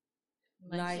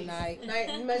 night. Night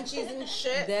munchies and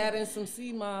shit. That and some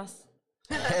sea moss.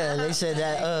 Yeah, they said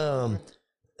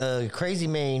that Crazy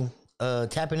Mane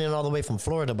tapping in all the way from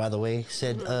Florida, by the way,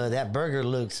 said that burger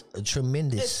looks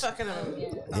tremendous. It's fucking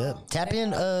amazing. Yep. Tap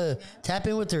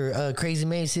in with her Crazy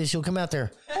Mane, see if she'll come out there.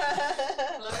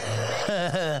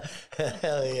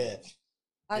 Hell yeah.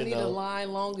 I You need know. a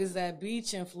line long as that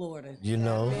beach in Florida. You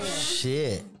know,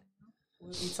 shit.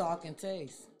 We'll be talking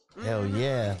taste. Hell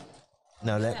yeah.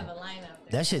 No, have that a lineup.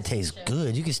 that shit tastes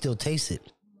good. You can still taste it.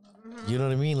 You know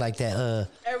what I mean? Like that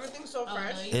Everything's so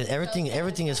fresh. no, you-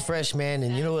 everything is fresh, man.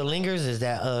 And you know what lingers is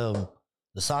that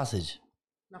the sausage.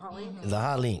 The hot link.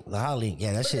 The hot link.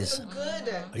 Yeah, that It's shit's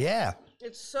good. yeah.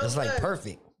 It's so It's good. like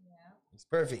perfect. It's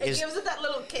perfect. It It's, gives it that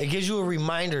little it kick. gives you a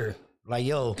reminder, like,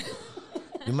 yo,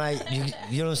 You might, you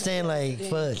know what I'm saying? Like,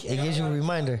 fuck, it gives you a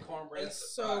reminder. Cornbread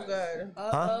It's so good.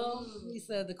 Uh-oh. He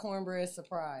said the cornbread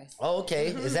surprise. Oh, okay.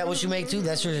 Is that what you make too?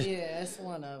 That's your. Yeah, that's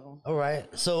one of them. All right.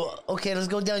 So, okay, let's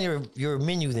go down your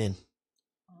menu then.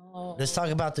 Oh. Let's talk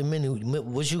about the menu.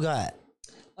 What you got?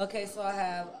 Okay, so I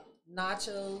have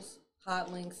nachos,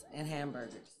 hot links, and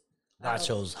hamburgers.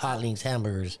 Nachos, hot links,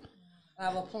 hamburgers. I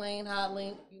have a plain hot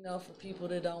link, you know, for people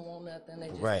that don't want nothing, they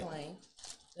just Right. plain.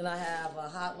 Then I have a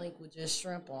hot link with just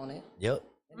shrimp on it. Yep.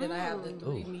 And then I have the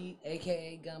 3 meat,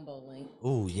 aka gumbo link.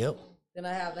 Ooh, yep. Then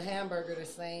I have the hamburger the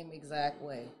same exact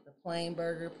way. The plain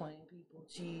burger, plain people,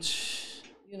 cheese,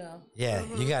 you know. Yeah,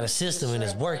 you got a system and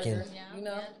it's shrimp working. burger, you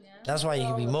know. That's why you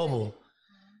can be mobile.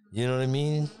 You know what I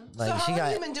mean? Like So how she long got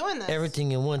have you been doing this?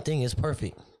 everything in one thing. It's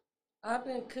perfect. I've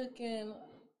been cooking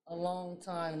a long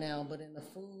time now, but in the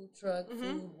food truck,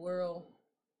 food world,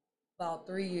 about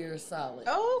 3 years solid.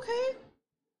 Oh, okay.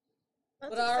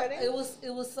 That's But exciting.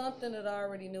 it was something that I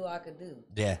already knew I could do.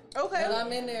 Yeah. Okay. When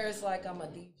I'm in there, it's like I'm a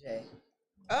DJ.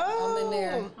 Oh, I'm in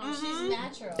there. Oh, she's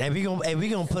natural. And we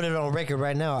gonna put it on record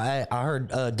right now. I heard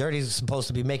Dirty's supposed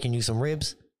to be making you some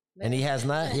ribs, and he has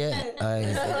not yet.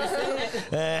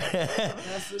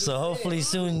 So hopefully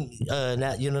soon,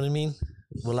 now you know what I mean.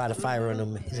 With a lot of fire on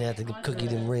him, he's gonna have to cook you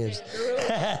them ribs.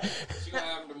 She gonna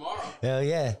have them tomorrow. Hell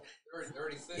yeah.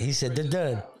 36. He said they're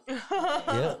done.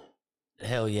 Yep.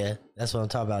 Hell yeah. That's what I'm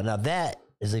talking about. Now that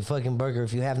is a fucking burger.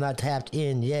 If you have not tapped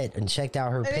in yet and checked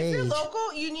out her And if page, you're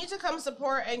local, you need to come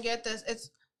support and get this.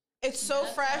 It's so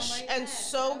fresh and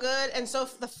so good, and so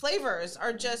the flavors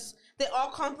are just they all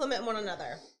complement one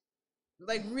another,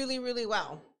 like really, really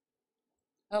well.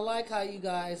 I like how you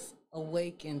guys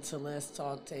awaken to Let's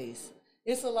Talk Taste.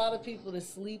 It's a lot of people that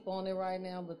sleep on it right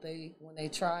now, but when they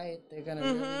try it, they're gonna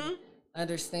really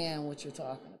understand what you're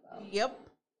talking about. Yep.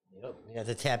 yep, you have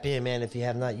to tap in, man. If you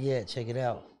have not yet, check it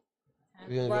out.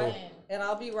 We're gonna Right, go. and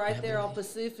I'll be right there on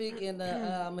Pacific in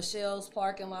the Michelle's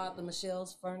parking lot, the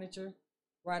Michelle's Furniture,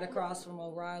 right across from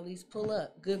O'Reilly's. Pull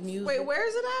up, good music. Wait, where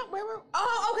is it at? Where?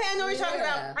 Oh, okay. I know what you're talking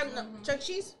Yeah. about. Chuck E.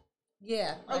 Cheese.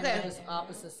 Yeah, right Okay. on this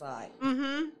opposite side.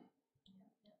 Mm-hmm.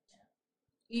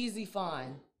 Easy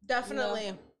find.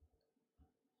 Definitely.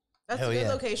 That's Hell a good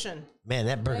yeah. location. Man,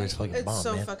 that burger's fucking It's bomb,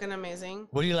 so man. fucking amazing.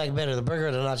 What do you like better, the burger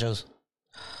or the nachos?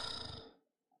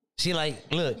 See,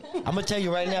 like, look, I'm gonna tell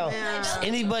you right now. Yeah.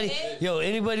 Anybody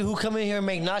who come in here and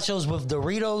make nachos with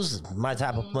Doritos, my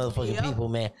type of motherfucking Yep. people,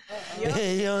 man. You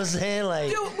know what I'm saying?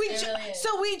 Like, Dude,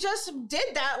 we just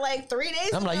did that like 3 days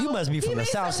ago. I'm like, you must be He from the made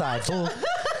South some Side, fool.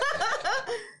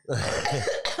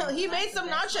 He made some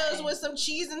nachos with some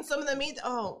cheese and some of the meat.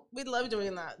 Oh, we love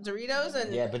doing that. Doritos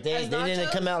and Yeah, but they as didn't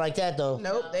nachos? come out like that though.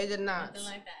 Nope, they did not. Something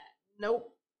like that.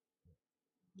 Nope,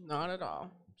 not at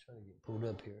all. I'm trying to get pulled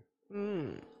up here.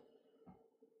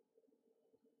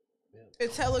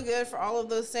 It's hella good for all of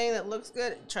those saying that looks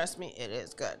good. Trust me, it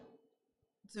is good.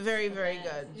 It's very, very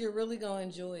good. You're really gonna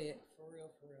enjoy it, for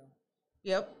real, for real.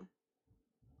 Yep,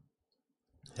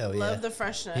 Hell yeah. love the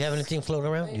freshness. You have anything floating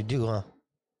around? You do, huh?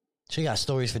 She got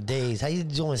stories for days. How you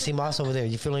doing, C-Moss over there?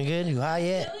 You feeling good? You high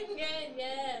yet? Feeling good,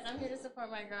 yes. I'm here to support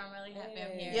my girl. I'm really happy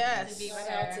I'm here. Yes. To be with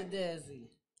Shout out her. to Desi.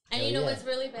 And Hell you know yeah. what's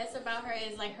really best about her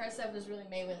is like her stuff is really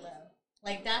made with love.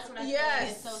 Like that's what I feel Yes.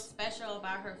 like is so special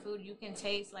about her food. You can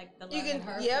taste like the love You can. in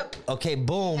her. Yep. Okay,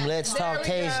 boom. Let's There talk we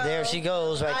taste. go. There she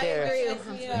goes right I there.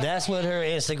 agree. That's what her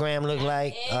Instagram look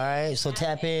like. All right, so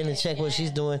tap in and check what she's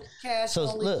doing. Cash So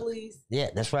only, look, please. yeah,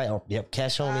 that's right. Oh, yep,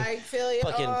 cash only. I feel you.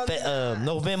 Fucking all the time.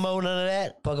 no Venmo, none of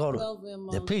that. Fuck all No the.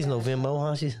 Venmo, Yeah, please no Venmo,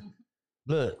 huh? She's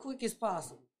look, Quick as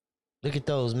possible. look at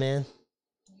those, man.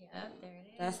 Yeah, there it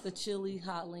is. That's the chili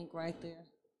hot link right there.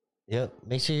 Yep,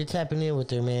 make sure you're tapping in with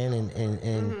her, man,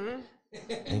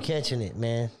 and catching it,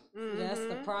 man. That's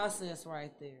the process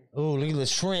right there. Oh, look at the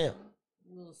shrimp.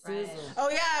 Little sizzle. Oh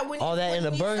yeah, when All that when in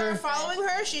the you burger? start following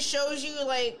her, she shows you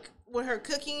like when her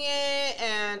cooking it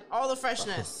and all the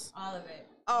freshness, All of it.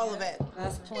 all of it.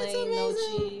 That's plain, no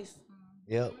amazing. cheese.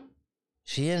 Yep,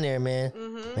 she in there, man.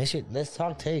 Mm-hmm. Make sure. Let's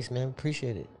talk taste, man.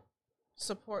 Appreciate it.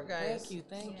 Support, guys. Thank you,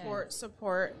 thank you.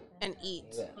 Support, and eat.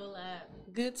 Pull up.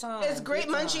 Good time. It's great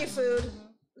good munchy time. food.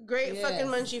 Great Yes. fucking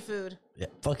munchy food. Yeah,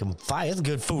 fucking fire. It's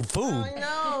good food. I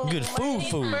know. Good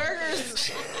food. Burgers.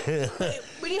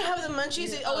 When you have the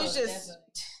munchies, it always just.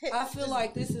 I feel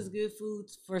like this is good food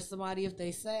for somebody if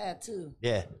they sad too.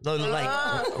 Yeah. No,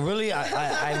 like really,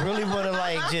 I really want to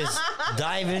like just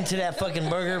dive into that fucking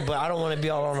burger, but I don't want to be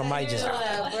all on the mic just.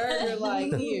 That burger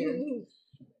like here.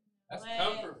 That's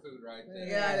comfort food right there.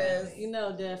 Yeah, it is. You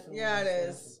know, definitely. Yeah, it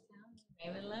is.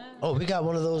 Made with love. Oh, we got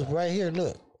one of those right here.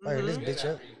 Look, fire this bitch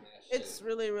up. It's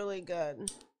really, really good.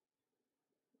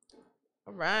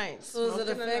 Right. So is it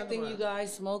Smoking affecting another you one.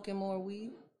 guys smoking more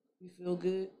weed? You feel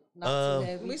good? Not too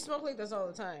heavy? We smoke like this all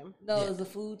the time. No, is the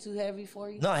food too heavy for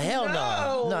you? No, hell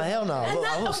no. No, hell no. And Look,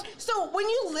 that, I was, okay, so when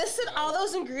you listed all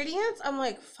those ingredients, I'm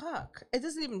like, fuck. It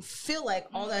doesn't even feel like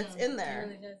all that's in It there.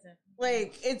 really doesn't.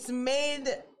 Like, it's made,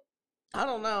 I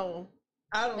don't know.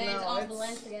 I don't But know. it's all It's-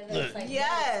 blends together. It's like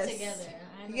Yes. melts together.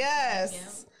 I know.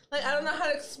 Yes. Like, I don't know how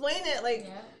to explain it. Like,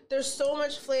 Yeah. there's so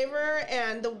much flavor,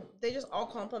 and they just all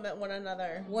complement one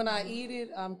another. When I eat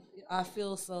it, I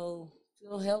feel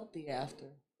healthy after.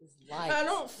 It's light. I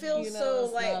don't feel You know, so,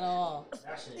 it's like, not all.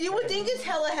 you would think it's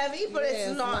hella heavy, but Yeah, it's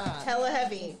it's not not. hella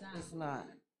heavy. It's not.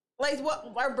 Like,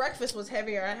 what our breakfast was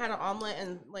heavier. I had an omelet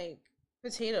and, like,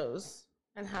 potatoes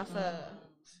and half a...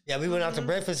 yeah, we went out to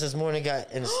breakfast this morning.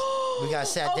 We got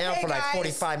sat down Okay, for like guys.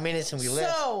 45 minutes and we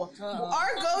left. So,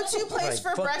 our go-to place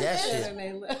Like, for fuck that breakfast... shit. And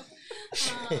they left.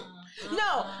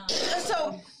 No.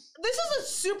 So, this is a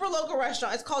super local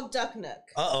restaurant. It's called Duck Nook.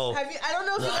 Uh-oh. I don't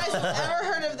know if you guys have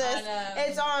ever heard of this. know.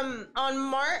 It's on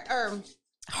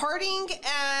Harding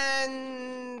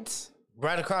and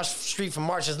Right across the street from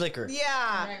Marsh's Liquor.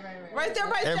 yeah. Right there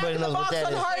by Jack Everybody in the knows what Box that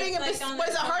on is. Harding and It's like on was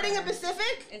it the Harding and corner.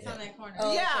 Pacific? It's on that corner.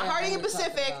 Oh, Yeah, okay, I Harding know and what you're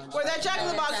talking Pacific, about. where that Jack in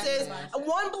the Yeah, Box Jack in is. the Box.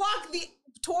 One block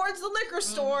towards the liquor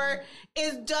store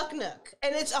is Duck Nook,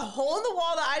 and it's a hole in the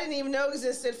wall that I didn't even know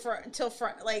existed until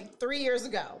like 3 years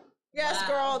ago. Yes,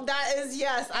 Wow. girl, that is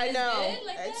I It's know. good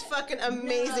like It's that? fucking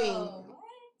amazing. No. What?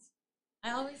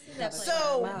 I always see that place.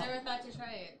 So- I never thought to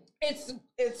try it.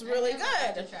 It's really I never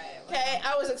thought to good. try it. Okay,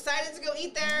 I was excited to go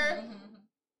eat there Mhm.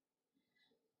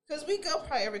 because we go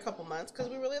probably every couple months because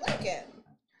we really like it.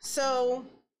 So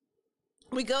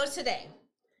we go today,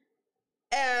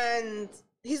 and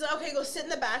he's like, "Okay, go sit in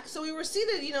the back." So we were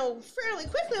seated, fairly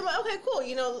quickly. I'm like, "Okay, cool."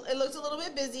 It looked a little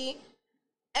bit busy,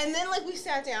 and then like we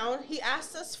sat down. He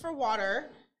asked us for water,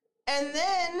 and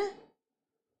then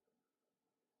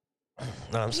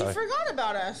No, I'm he sorry. forgot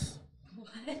about us.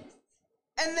 What?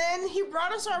 And then he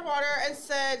brought us our water and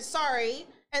said sorry,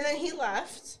 and then he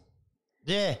left.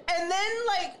 Yeah. And then,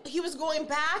 like, he was going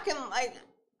back and, like,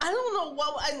 I don't know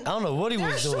what. I don't know what he They're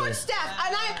was doing. short staffed.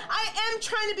 And I am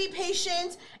trying to be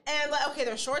patient and, like, okay,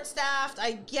 they're short staffed.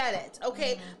 I get it.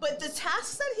 Okay. But the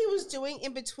tasks that he was doing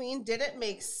in between didn't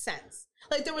make sense.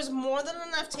 Like, there was more than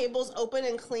enough tables open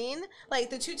and clean. Like,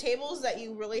 the 2 tables that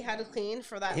you really had to clean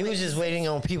for that. He was like, just waiting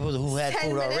on people who had 10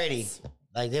 food minutes. already.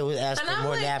 Like, they would ask And for I'm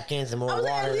more like- napkins and more I was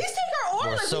like, water. at least take our order.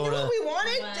 more Like, we knew soda. what we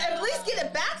wanted. Wow. At least get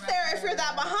it back there if you're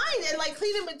that behind and like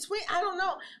clean in between. I don't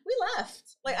know. We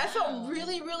left. Like I felt Wow.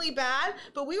 really, really bad.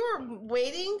 But we were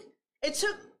waiting. It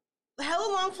took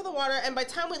hella long for the water, and by the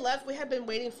time we left, we had been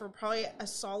waiting for probably a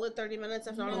solid 30 minutes,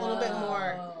 if not a little bit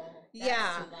more. No, that's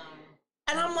Yeah. too long.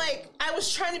 And I'm like, I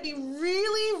was trying to be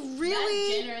really,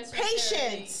 really generous for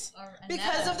patient 30 or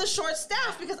because enough. of the short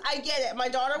staff. Because I get it. My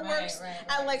daughter works right,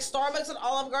 at right. like Starbucks and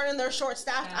Olive Garden. They're short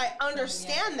staffed. Yeah, I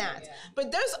understand yeah, that. yeah.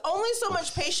 But there's only so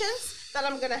much patience that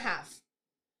I'm gonna have.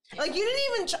 Like you didn't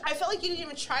even. I felt like you didn't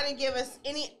even try to give us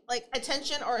any like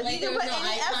attention or Like, you didn't there put was no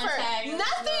any eye effort. contact, there was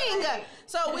Nothing. no, like-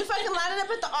 So we fucking landed up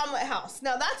at the Omelet House.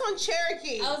 Now that's on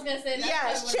Cherokee. I was gonna say that's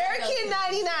Yes, probably where I Cherokee go to.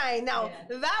 99. Now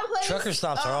Yeah. that place. Trucker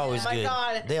stops are oh always my good.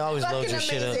 God. They always load Fucking your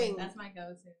shit up. amazing. That's my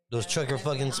go-to. Those trucker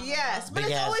fucking- Yes, but Big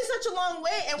it's ass- always such a long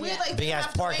wait, and we Yeah. like Big didn't ass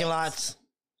have to parking wait. lots,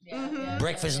 Yeah,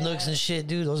 breakfast nooks and shit,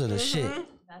 dude. Those are the shit. Mm-hmm.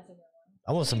 That's a good one.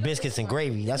 I want some biscuits and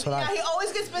gravy. That's what Yeah, he I.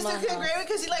 always gets biscuits and gravy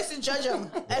because he likes to judge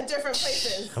them at different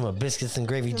places. I'm a biscuits and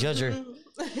gravy judger.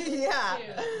 Yeah.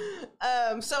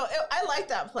 I like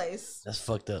that place. That's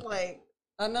fucked up. Like,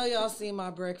 I know y'all seen my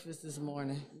breakfast this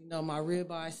morning. You know, my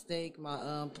ribeye steak,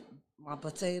 my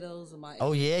potatoes, and my.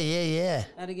 Oh yeah, yeah, yeah.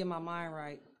 I had to get my mind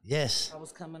right. Yes, I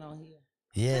was coming on here.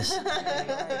 yes.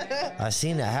 I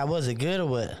seen that. How was it? Good or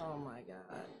what? Oh my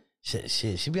god.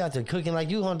 Shit. She be out there cooking like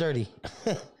you on dirty.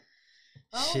 I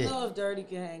don't Shit. know if Dirty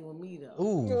can hang with me though.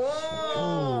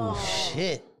 Ooh. Ooh.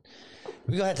 Shit.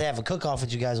 We gonna have a cook off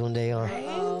with you guys one day, huh?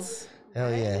 right?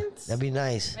 Hell yeah. Right? That'd be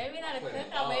nice. Maybe not a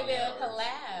cook-off, maybe a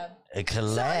collab. A So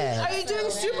collab. are you doing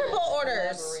Super Bowl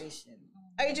orders? Collaboration.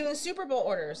 Are you doing Super Bowl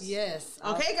orders? Yes.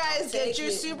 Okay, I'll guys, get take your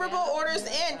it. Super Bowl orders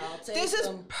in. I'll take This is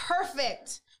them.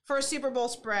 perfect for a Super Bowl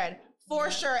spread. For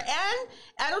sure. And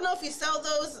I don't know if you sell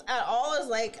those at all as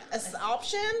like an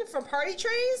option for party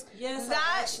trays. Yes, I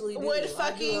that actually do. I would do a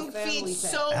fucking family feed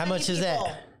pack. so How many much is people.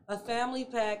 that? A family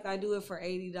pack, I do it for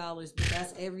 $80, but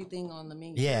that's everything on the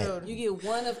menu. Yeah. You get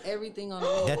one of everything on the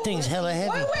menu. That thing's hella heavy.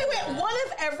 Wait. One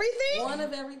of everything? One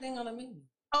of everything on the menu.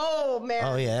 Oh, man.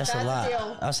 Oh yeah, that's a lot.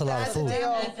 deal. That's a lot of That's a food. deal.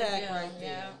 Family That's a pack deal, right there.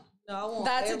 yeah. No, I want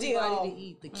That's a everybody deal. to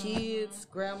eat. The kids,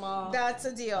 grandma, That's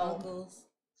a deal. uncles.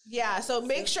 Yeah, so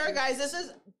make sure, guys, this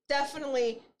is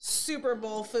definitely Super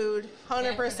Bowl food,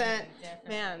 100%. Definitely.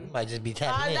 Man, Might just be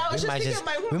tapping that was in. just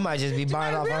We might just be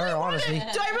buying off of her, honestly.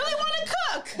 Do I really want to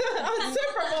cook on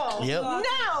Super Bowl? Yep.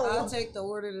 I'll No. take the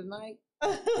order tonight.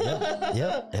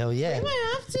 Yep. Hell yeah. You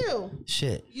might have to.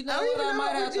 Shit. You I know don't what? even I know might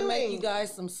what have we're to make doing. you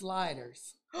guys some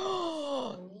sliders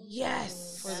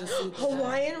Yes. for the Super Bowl.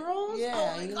 Hawaiian rolls? Yeah,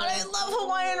 Oh my you god, I love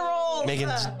Hawaiian rolls.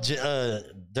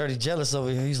 Making Dirty jealous over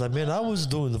here. He's like, man, I was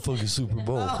doing the fucking Super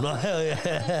Bowl. No, hell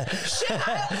yeah. Shit, I'm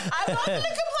not gonna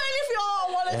complain if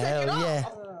y'all want to take Hell it yeah.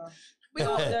 off. We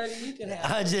No, don't. Dirty, you can have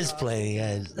I'm it. just playing,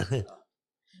 guys.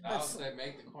 I would say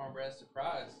make the cornbread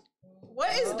surprise.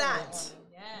 What is that?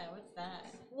 Yeah, what's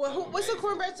that? What's the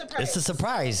cornbread surprise? It's a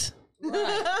surprise.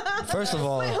 First of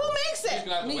all, Wait, who makes You it?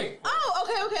 have to wait for it.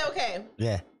 Oh, okay.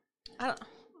 yeah. I don't.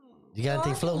 You got Well, I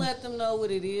anything can floating? let them know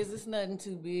what it is. It's nothing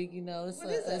too big, you know. It's What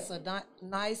is it's a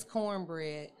nice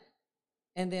cornbread,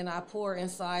 and then I pour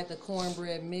inside the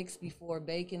cornbread mix before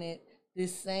baking it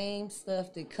this same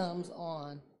stuff that comes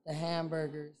on the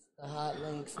hamburgers, the hot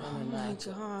links, and the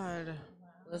nachos. God.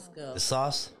 Let's go, The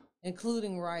sauce?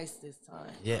 including rice this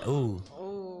time. Yeah. Ooh.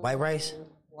 Oh. White rice?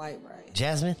 White rice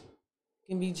Jasmine?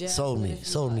 can be jasmine. Sold me. if you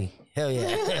Sold like. me. Hell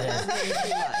yeah.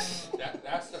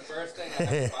 That's the first thing I have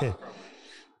to buy from her.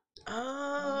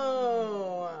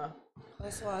 Oh.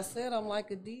 That's why I said I'm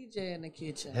like a DJ in the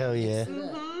kitchen. Hell yeah.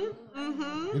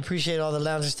 Mm-hmm. We appreciate all the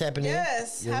loungers tapping in.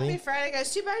 Yes. You know what I Happy mean? Friday,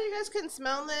 guys. Too bad you guys couldn't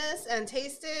smell this and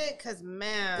taste it, cause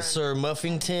man. Sir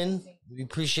Muffington, we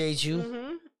appreciate you.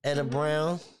 Mm-hmm. Etta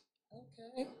Brown,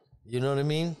 Okay. you know what I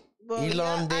mean? Well, Elon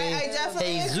yeah, I Day,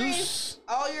 definitely agree. Jesus.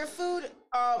 All your food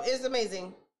is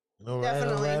amazing. All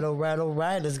Definitely.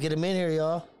 right. Let's get him in here,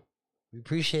 y'all. We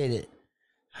appreciate it.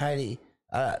 Heidi,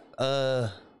 how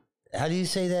do you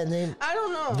say that name? I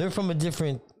don't know. They're from a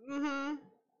different. Mm-hmm.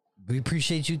 We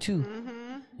appreciate you too.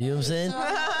 Mm-hmm. You know what I'm saying? Shout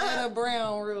out Etta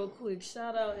Brown real quick.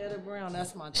 Shout out Etta Brown.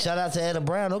 That's my Shout out to Etta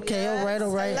Brown. Okay, all right.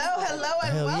 Hello,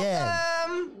 and Hell welcome.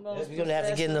 yeah. We're gonna have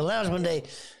to get in the lounge one day.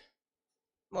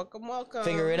 Welcome.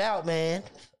 Figure it out, man.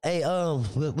 Hey,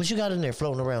 what you got in there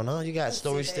floating around, huh? You got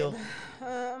stories still?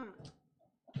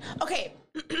 Okay,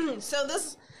 so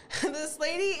this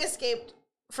lady escaped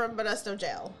from Modesto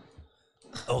jail,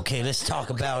 Okay, let's talk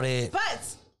about it.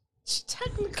 but she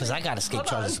technically Because I got escape Hold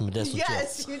charges on. from Modesto jail.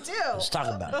 Yes, you do. Let's talk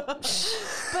about it.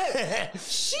 But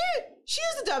she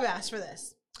is a dumbass for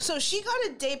this. So she got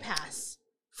a day pass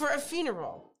for a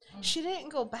funeral. She didn't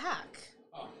go back.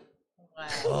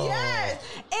 Oh. Yes,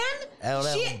 Hell,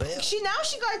 that and was bad. she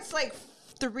got like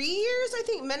 3 years, I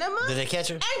think, minimum. Did they catch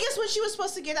her? And guess when she was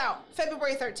supposed to get out?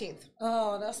 February 13th.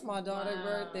 Oh, that's my daughter's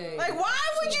birthday. Like, why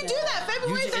would you do that?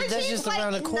 February You- that's 13th just is like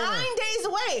around the 9 corner. days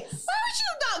away. Why would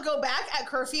you not go back at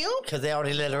curfew? Because they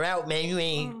already let her out, man. You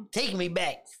ain't taking me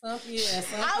back. I would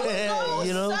Yeah, go,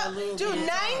 you know? dude,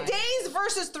 9 days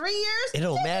versus 3 years? It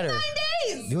don't Take matter. 9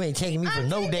 days. You ain't taking me for I'm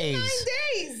no taking days.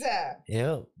 9 days.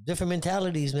 Yeah, different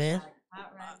mentalities, man.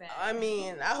 Hot right back. I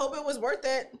mean, I hope it was worth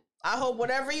it. I hope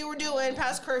whatever you were doing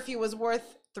past curfew was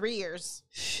worth 3 years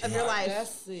of your life.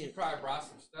 That's She it. probably brought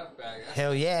some stuff back.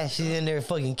 Hell yeah, she's in there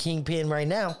fucking kingpin right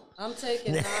now. I'm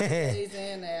taking 9 days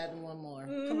and adding one more.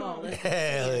 Come on, let's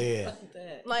Hell yeah. do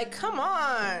that. Like, come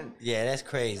on. Yeah, that's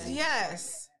crazy.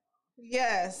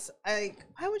 Yes. Like,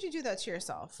 why would you do that to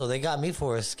yourself? So they got me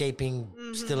for escaping,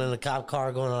 stealing a cop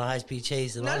car, going on a high speed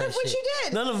chase, and all None that of which shit. you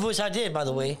did. None of which I did, by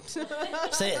the way.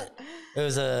 It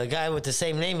was a guy with the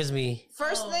same name as me.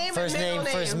 First name First and name,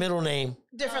 middle first middle name,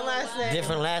 Different last name.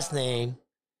 different last name.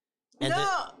 And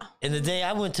No. and the day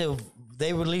I went to,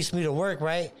 they released me to work,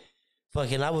 right?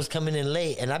 Fucking, I was coming in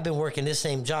late, and I've been working this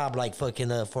same job like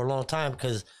fucking for a long time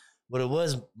because what it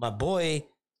was, my boy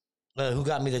who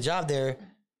got me the job there,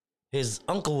 his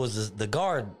uncle was the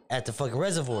guard at the fucking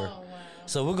reservoir. Oh, wow.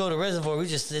 So we'll go to reservoir, we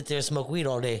just sit there and smoke weed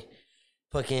all day.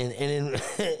 Fucking, and then,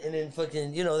 and then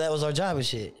fucking, you know, that was our job and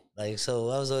shit. Like, so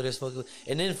I was over there smoking.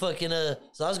 And then fucking,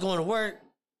 so I was going to work.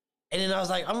 And then I was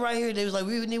like, I'm right here. They was like,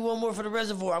 we need one more for the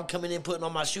reservoir. I'm coming in, putting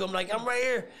on my shoe. I'm like, I'm right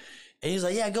here. And he's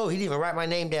like, yeah, go. He didn't even write my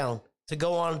name down to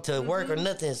go on to work or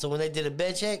nothing. So when they did a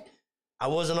bed check, I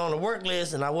wasn't on the work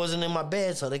list and I wasn't in my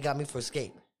bed. So they got me for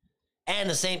escape. And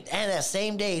that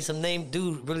same day, some name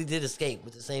dude really did escape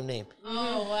with the same name.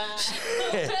 Oh, wow.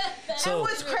 So- And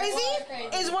what's crazy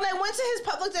is when I went to his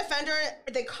public defender,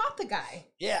 they caught the guy.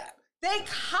 Yeah. They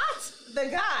caught the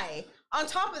guy on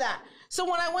top of that. So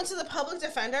when I went to the public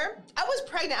defender, I was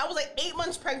pregnant. I was like 8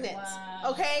 months pregnant.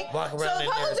 Wow. Okay? Walk So around the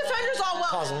in public there, defender's all well.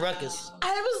 causing ruckus.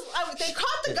 They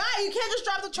caught the guy. You can't just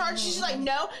drop the charge. She's like,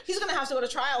 no, he's going to have to go to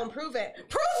trial and prove it.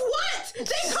 Prove what?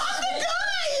 They caught the guy.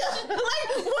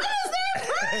 Like, what is their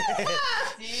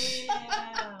proof?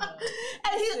 Damn.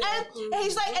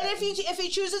 he's like, and if he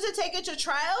chooses to take it to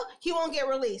trial, he won't get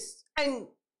released, and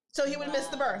so he would miss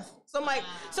the birth. So I'm like,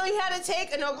 so he had to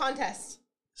take a no contest.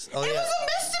 Oh, it was a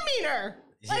misdemeanor,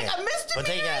 like a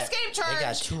misdemeanor escape charge. They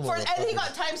got two and he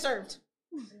got time served.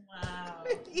 Wow.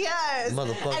 Yes,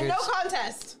 motherfuckers, and no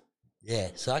contest. Yeah,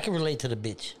 so I can relate to the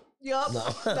bitch. Yup.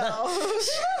 No.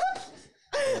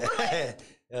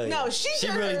 No, she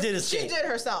really did escape. She did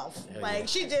herself. Like,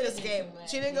 she did escape.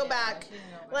 She didn't go back.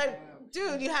 Like,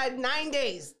 dude, you had 9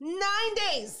 days. 9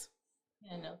 days.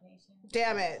 Yeah, no patience.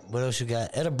 Damn it. What else you got?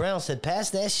 Etta Brown said,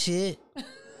 pass that shit. Oh,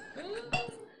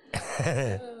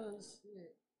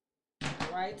 shit.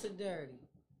 Right to dirty.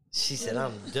 She said,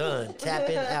 I'm done.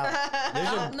 Tapping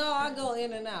out. No, I go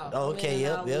in and out. Oh, okay,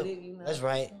 yep. It, you know? That's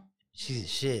right. She's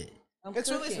shit. It's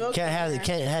really smoky.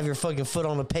 Can't have your fucking foot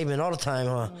on the pavement all the time,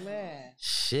 huh? Man.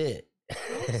 Shit.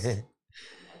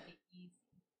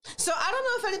 So I don't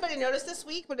know if anybody noticed this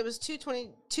week, but it was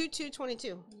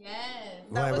 2/22. Yes.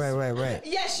 Right.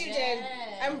 Yes, you did.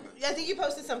 I think you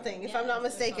posted something, if I'm not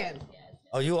mistaken.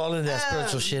 Oh, you all in that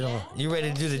spiritual shit on? You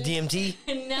ready to do the DMT?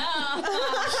 No.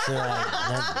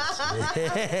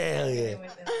 Hell yeah.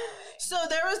 So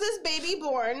there was this baby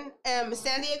born,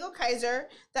 San Diego Kaiser,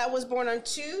 that was born on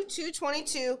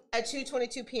 2/22 at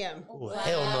 2:22 p.m. Oh,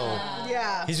 hell no.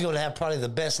 Yeah. He's going to have probably the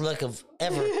best luck of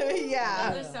ever.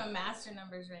 Yeah. Those are some master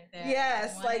numbers right there.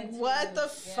 Yes. One like, and what two. the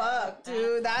fuck,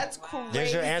 dude? That's crazy.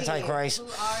 There's your Antichrist. Who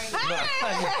already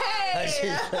Hey!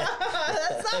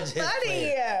 That's not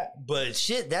funny. But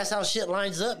shit, that's how shit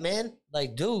lines up, man.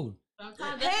 Like, dude.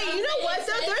 Hey, you know what?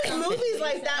 There's movies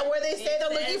like that where they say they're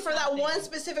looking for that one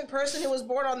specific person who was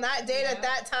born on that date at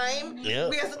that time. Yep.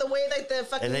 Because of the way like the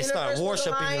fucking And they start universe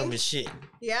worshiping aligned. him and shit. All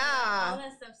Yeah.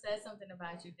 that stuff says something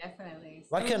about you, definitely.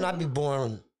 Why couldn't I be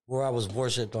born where I was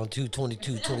worshipped on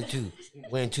 2/22/22,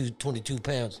 weighing 222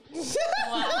 pounds? Just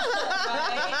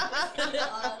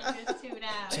tune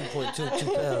out.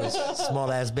 2.22 pounds.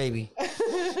 Small ass baby.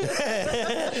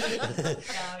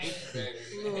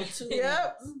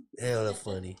 Yep. Hell, that's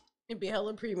funny. It'd be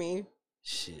hella preemie.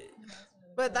 Shit.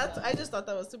 But I just thought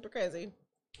that was super crazy.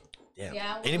 Damn.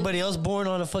 Yeah, Anybody else born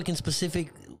on a fucking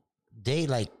specific day?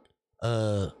 Like,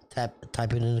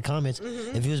 type it in the comments.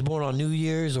 If you was born on New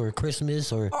Year's or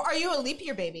Christmas or Or are you a leap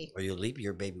year baby? you a leap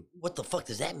year baby? What the fuck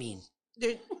does that mean?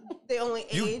 They only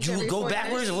age You every go 4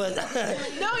 backwards years. or what?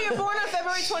 No, you're born on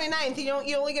February 29th.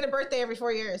 You only get a birthday every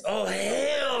 4 years. Oh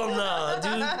hell no,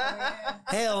 dude!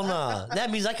 Hell no. That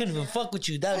means I couldn't even fuck with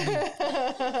you. That would be,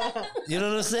 you know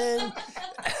what I'm saying?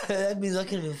 That means I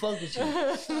couldn't even fuck with you.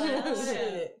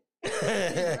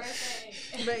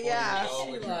 But yeah.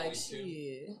 She like,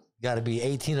 shit. Got to be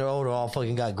 18 or older. All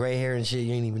fucking got gray hair and shit.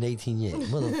 You ain't even 18 yet,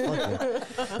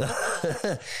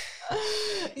 motherfucker.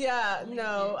 Yeah,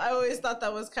 no. I always thought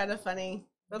that was kind of funny.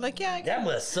 But like, yeah, That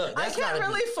must suck. I That's can't gotta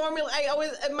really formulate.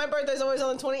 My birthday's always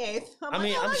on the 28th. I'm I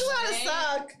mean, like, I'm that's gotta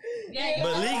suck. Yeah,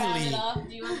 But you legally- round it off.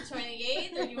 Do you want the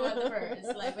 28th or do you want the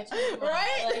 1st? Like, which one do you want?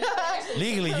 Right? Like,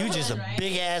 Legally, you just a right?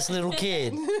 big ass little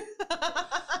kid.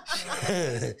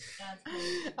 That's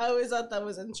cool. I always thought that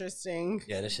was interesting.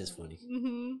 Yeah, that shit's funny.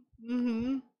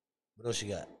 Mm-hmm. What else you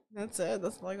got? That's it.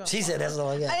 That's all I got. She said that's all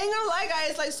I I got. ain't gonna lie,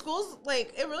 guys. Like, school's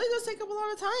like, it really does take up a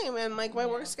lot of time, and like my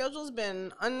work schedule's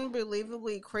been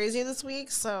unbelievably crazy this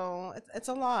week, so it's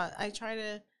a lot. I try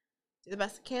to do the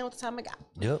best I can with the time I got.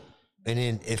 Yep. And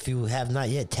then if you have not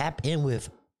yet, tap in with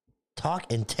Talk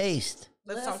and Taste.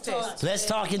 Let's talk taste. Let's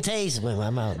talk and taste. Wait, my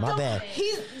bad.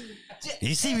 He's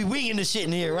You see me winging the shit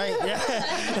in here, right? For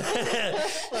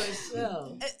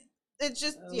sure. it's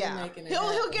just we're yeah. making it He'll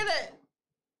happen. get it.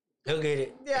 He'll get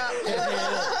it. Yeah.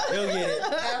 He'll get it.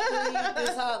 After he eat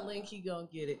this hot link, he gonna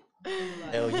get it.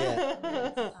 Hell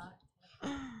yeah.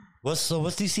 What's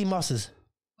these sea mosses?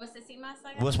 What's the sea moss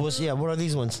I got? What are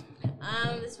these ones?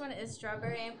 This one is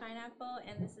strawberry and pineapple,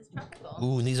 and this is tropical.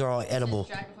 Ooh, and these are all This is edible.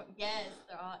 Yes,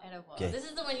 they're all edible. Okay. This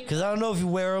is the one you. Cause I don't know if you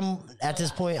wear them at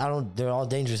this point. They're all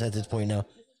dangerous at this point now.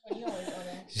 This is one you always order.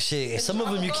 Shit, some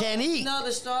of them you can't eat. No,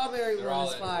 the strawberry They're one all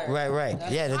is fire. Right.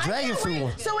 Yeah, the dragon fruit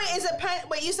one. So wait, is it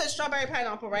wait? You said strawberry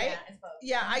pineapple, right? Yeah, it's both.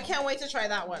 Yeah, I can't wait to try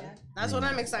that one. That's what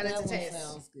I'm excited That to one taste.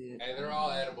 sounds good. Hey, they're all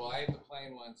edible. I ate the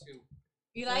plain one too.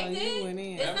 You liked Oh, you it? went in.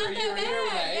 It's not Remember, you were that here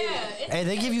when I bad. ate Yeah. it. It's Hey,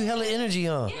 they give you hella energy,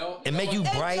 huh? No, It make you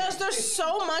no, bright. There's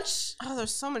so much. Oh,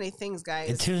 there's so many things, guys.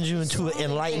 It turns you into an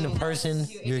enlightened person.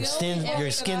 Your skin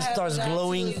starts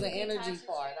glowing. Is the energy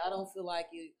part. I don't feel like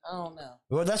you. I don't know.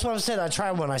 Well, that's what I said. I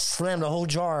tried one. I slammed the whole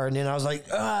jar, and then I was like,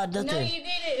 No, nothing. you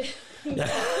did it.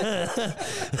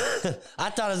 I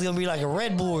thought it was gonna be like a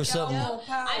Red Bull or something. No,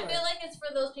 I feel like it's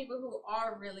for those people who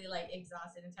are really like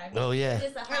exhausted and tired. Oh, yeah.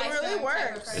 It's just a high It really strung type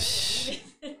of works.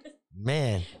 person.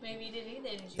 Man, Maybe you didn't either.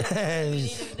 Did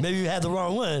you? maybe you had the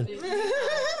wrong one. I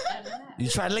don't know. You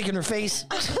tried licking her face.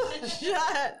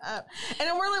 Shut up. And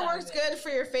it really works good for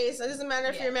your face. It doesn't matter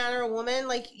if you're a man or a woman.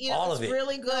 Like, you know, All it's of it.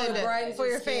 really good for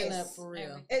your face. Up for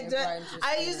real.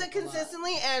 I use it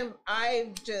consistently, and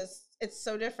it's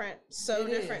so different. So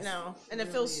different now. And it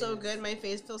feels so good. My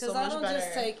face feels so much better. Because I don't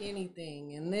just take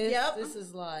anything. And this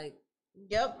is like,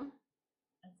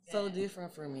 so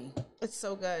different for me. It's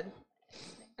so good.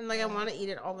 And like, I want to eat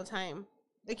it all the time.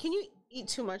 Like, can you eat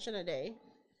too much in a day?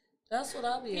 That's what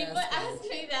I'll be People asking. ask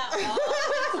me that all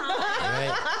the time.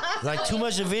 Right? Like too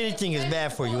much of anything is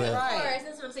bad for you. Of Right. course,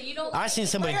 that's what I'm saying. You don't. I seen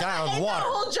somebody die on A water.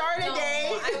 whole jar in No, a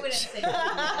day. I wouldn't say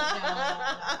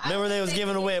that. No. Remember they was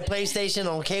giving away a PlayStation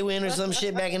on K-Win or some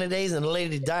shit back in the days, and the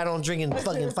lady died on drinking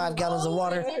fucking 5 gallons of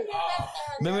water.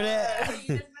 Remember that?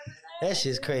 That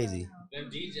shit's crazy. Them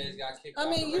DJs got kicked I off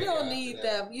mean, the you radio don't after need that.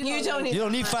 that. You don't need You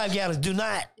don't need 5 gallons. Do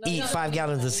not eat 5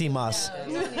 gallons of sea moss. No,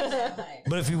 you don't need that much.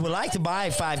 But if you would like to buy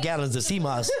 5 gallons of sea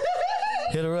moss,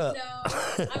 hit her up. No.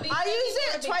 I mean, I use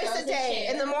it maybe twice a dozen day,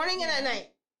 in the shares. morning and at night.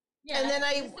 Yeah, And then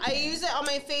that's I use it on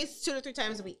my face 2 to 3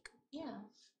 times a week. Yeah.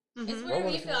 It's whatever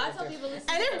you feel. I tell people listen.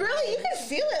 And it really, you can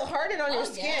feel it harden on your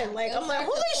skin. Yeah. Like, It'll I'm like, start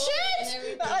to holy pull and shit!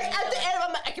 everything. Like, at the end,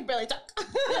 I'm like, I can barely talk.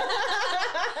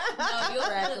 No, you'll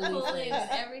Crack feel a the leaf pull in. and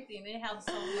everything. It helps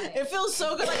so much. It feels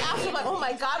so good. Like, after, I'm like, oh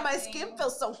my God, my skin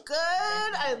feels so good.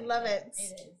 I love it. It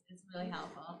is. It's really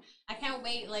helpful. I can't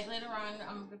wait. Like later on,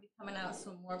 I'm gonna be coming out with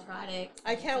some more products.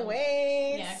 I can't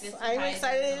wait. Yeah, just I'm surprises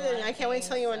excited, and a lot and of I can't wait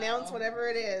till you things, announce so. whatever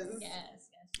it is. Yes.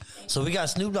 So we got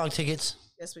Snoop Dogg tickets.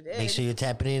 Yes, we did. Make sure you're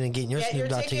tapping in and getting your Get Snoop your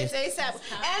Dogg tickets tickets. ASAP.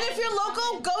 And if you're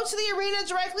local, go to the arena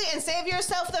directly and save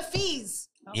yourself the fees.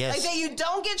 Yes. Like that, you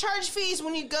don't get charged fees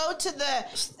when you go to the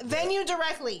venue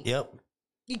directly. Yep.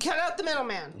 You cut out the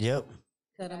middleman. Yep.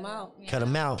 Cut them out. Cut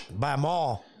them out. Buy them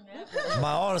all.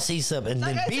 Buy all the seats up and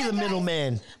Like then I be said, the guys,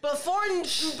 middleman. Before noon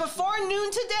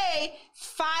today,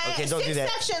 Okay, don't do that.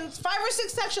 5 or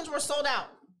 6 sections were sold out.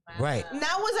 Right. And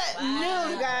that was at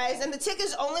noon, guys, and the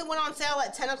tickets only went on sale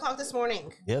at 10 o'clock this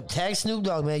morning. Yep. Tag Snoop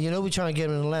Dogg, man. You know we're trying to get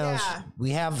him in the lounge. Yeah.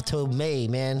 We have till May,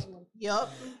 man.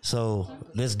 Yup. So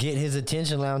let's get his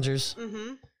attention, loungers.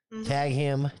 Mm-hmm. Tag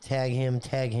him, tag him,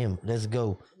 tag him. Let's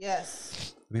go.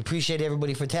 Yes. We appreciate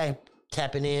everybody for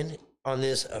tapping in on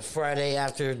this Friday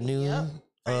afternoon.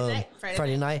 Yep.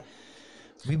 Friday night.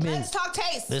 We've been. Let's talk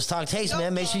taste. Let's talk taste,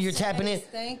 man. Make sure you're tapping in.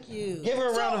 Thank you. Give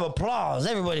her a round of applause,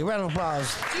 everybody. Round of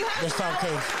applause. Do you have Let's talk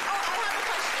hours? taste.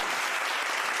 Oh,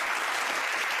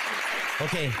 I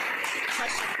Okay.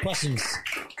 have a question. Questions.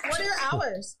 What are your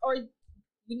hours? Or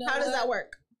You know how does what? that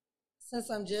work? Since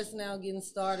I'm just now getting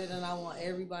started and I want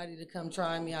everybody to come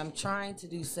try me, I'm trying to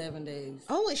do 7 days.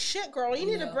 Holy shit, girl. You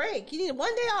need a Yeah. break. You need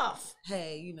 1 day off.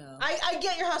 Hey, you know. I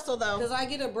get your hustle, though. Because I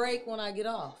get a break when I get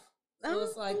off. So Oh,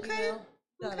 it's like, okay. you know,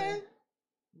 gotta Okay.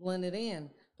 blend it in.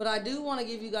 But I do want to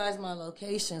give you guys my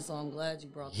location, so I'm glad you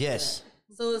brought Yes.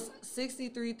 that. So it's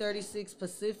 6336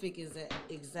 Pacific is the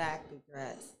exact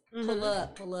address. Mm-hmm. Pull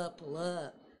up, pull up, pull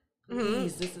up.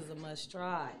 Please, this is a must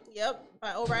try. Yep.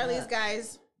 By O'Reilly's,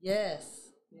 guys. Yes,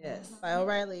 yes. By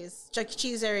O'Reilly's. Chuck E.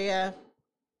 Cheese area.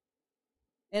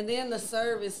 And then the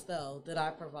service, though, that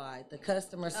I provide, the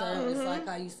customer service, Mm-hmm. like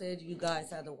how you said you guys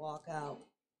had to walk out.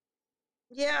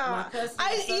 Yeah. My customer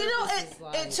service is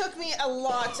like- it took me a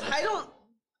lot.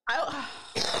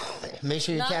 Make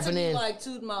sure you're Not to tapping be in. like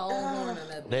tooting my own horn or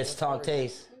nothing. Let's talk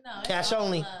taste. No, it's Cash all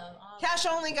only. love, all Cash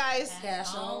only, guys.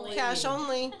 Cash only. Cash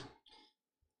only.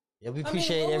 Yeah, we I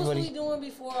appreciate mean, what everybody. was we doing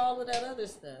before all of that other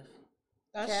stuff?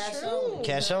 That's Cash true. only.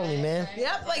 Cash only, man.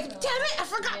 Yep. Like, damn it, I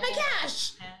forgot my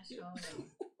cash. cash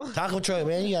only. Taco truck,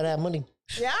 man. You gotta have money.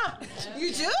 Yeah,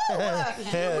 you do.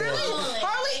 Really?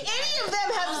 Hardly any of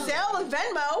them have Zelle and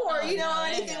Venmo or,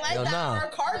 anything like Hell that, no. or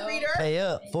a card reader. Pay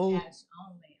up, fool. Cash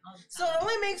only. All the So it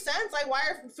only makes sense. Like, why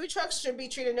are food trucks should be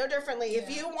treated no differently? If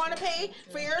you want to pay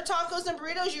for your tacos and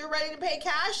burritos, you're ready to pay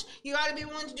cash. You got to be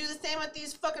willing to do the same with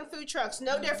these fucking food trucks.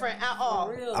 No different at all.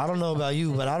 Real. I don't know about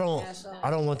you, but I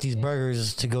don't want these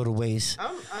burgers to go to waste. I'm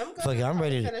going Fuck it, I'm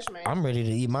ready finish to mine. I'm ready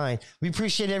to eat mine. We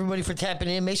appreciate everybody for tapping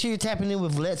in. Make sure you're tapping in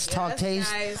with Let's Talk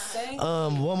Taste. Guys. Thank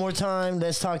One more time,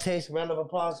 Let's Talk Taste. Round of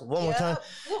applause. One more time.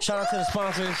 Shout out to the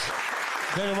sponsors.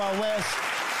 Dirty Wild West.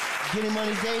 Getting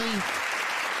Money Daily.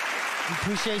 We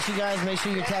appreciate you guys. Make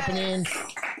sure you're tapping in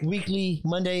weekly,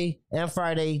 Monday and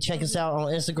Friday. Check us out on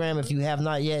Instagram if you have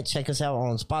not yet. Check us out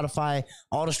on Spotify,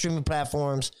 all the streaming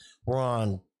platforms. We're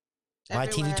on My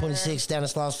TV 26,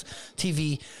 Stanislaus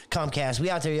TV, Comcast. We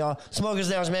out there, y'all. Smokers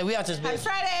Lounge, man. We out there, Happy bitch.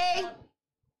 Friday.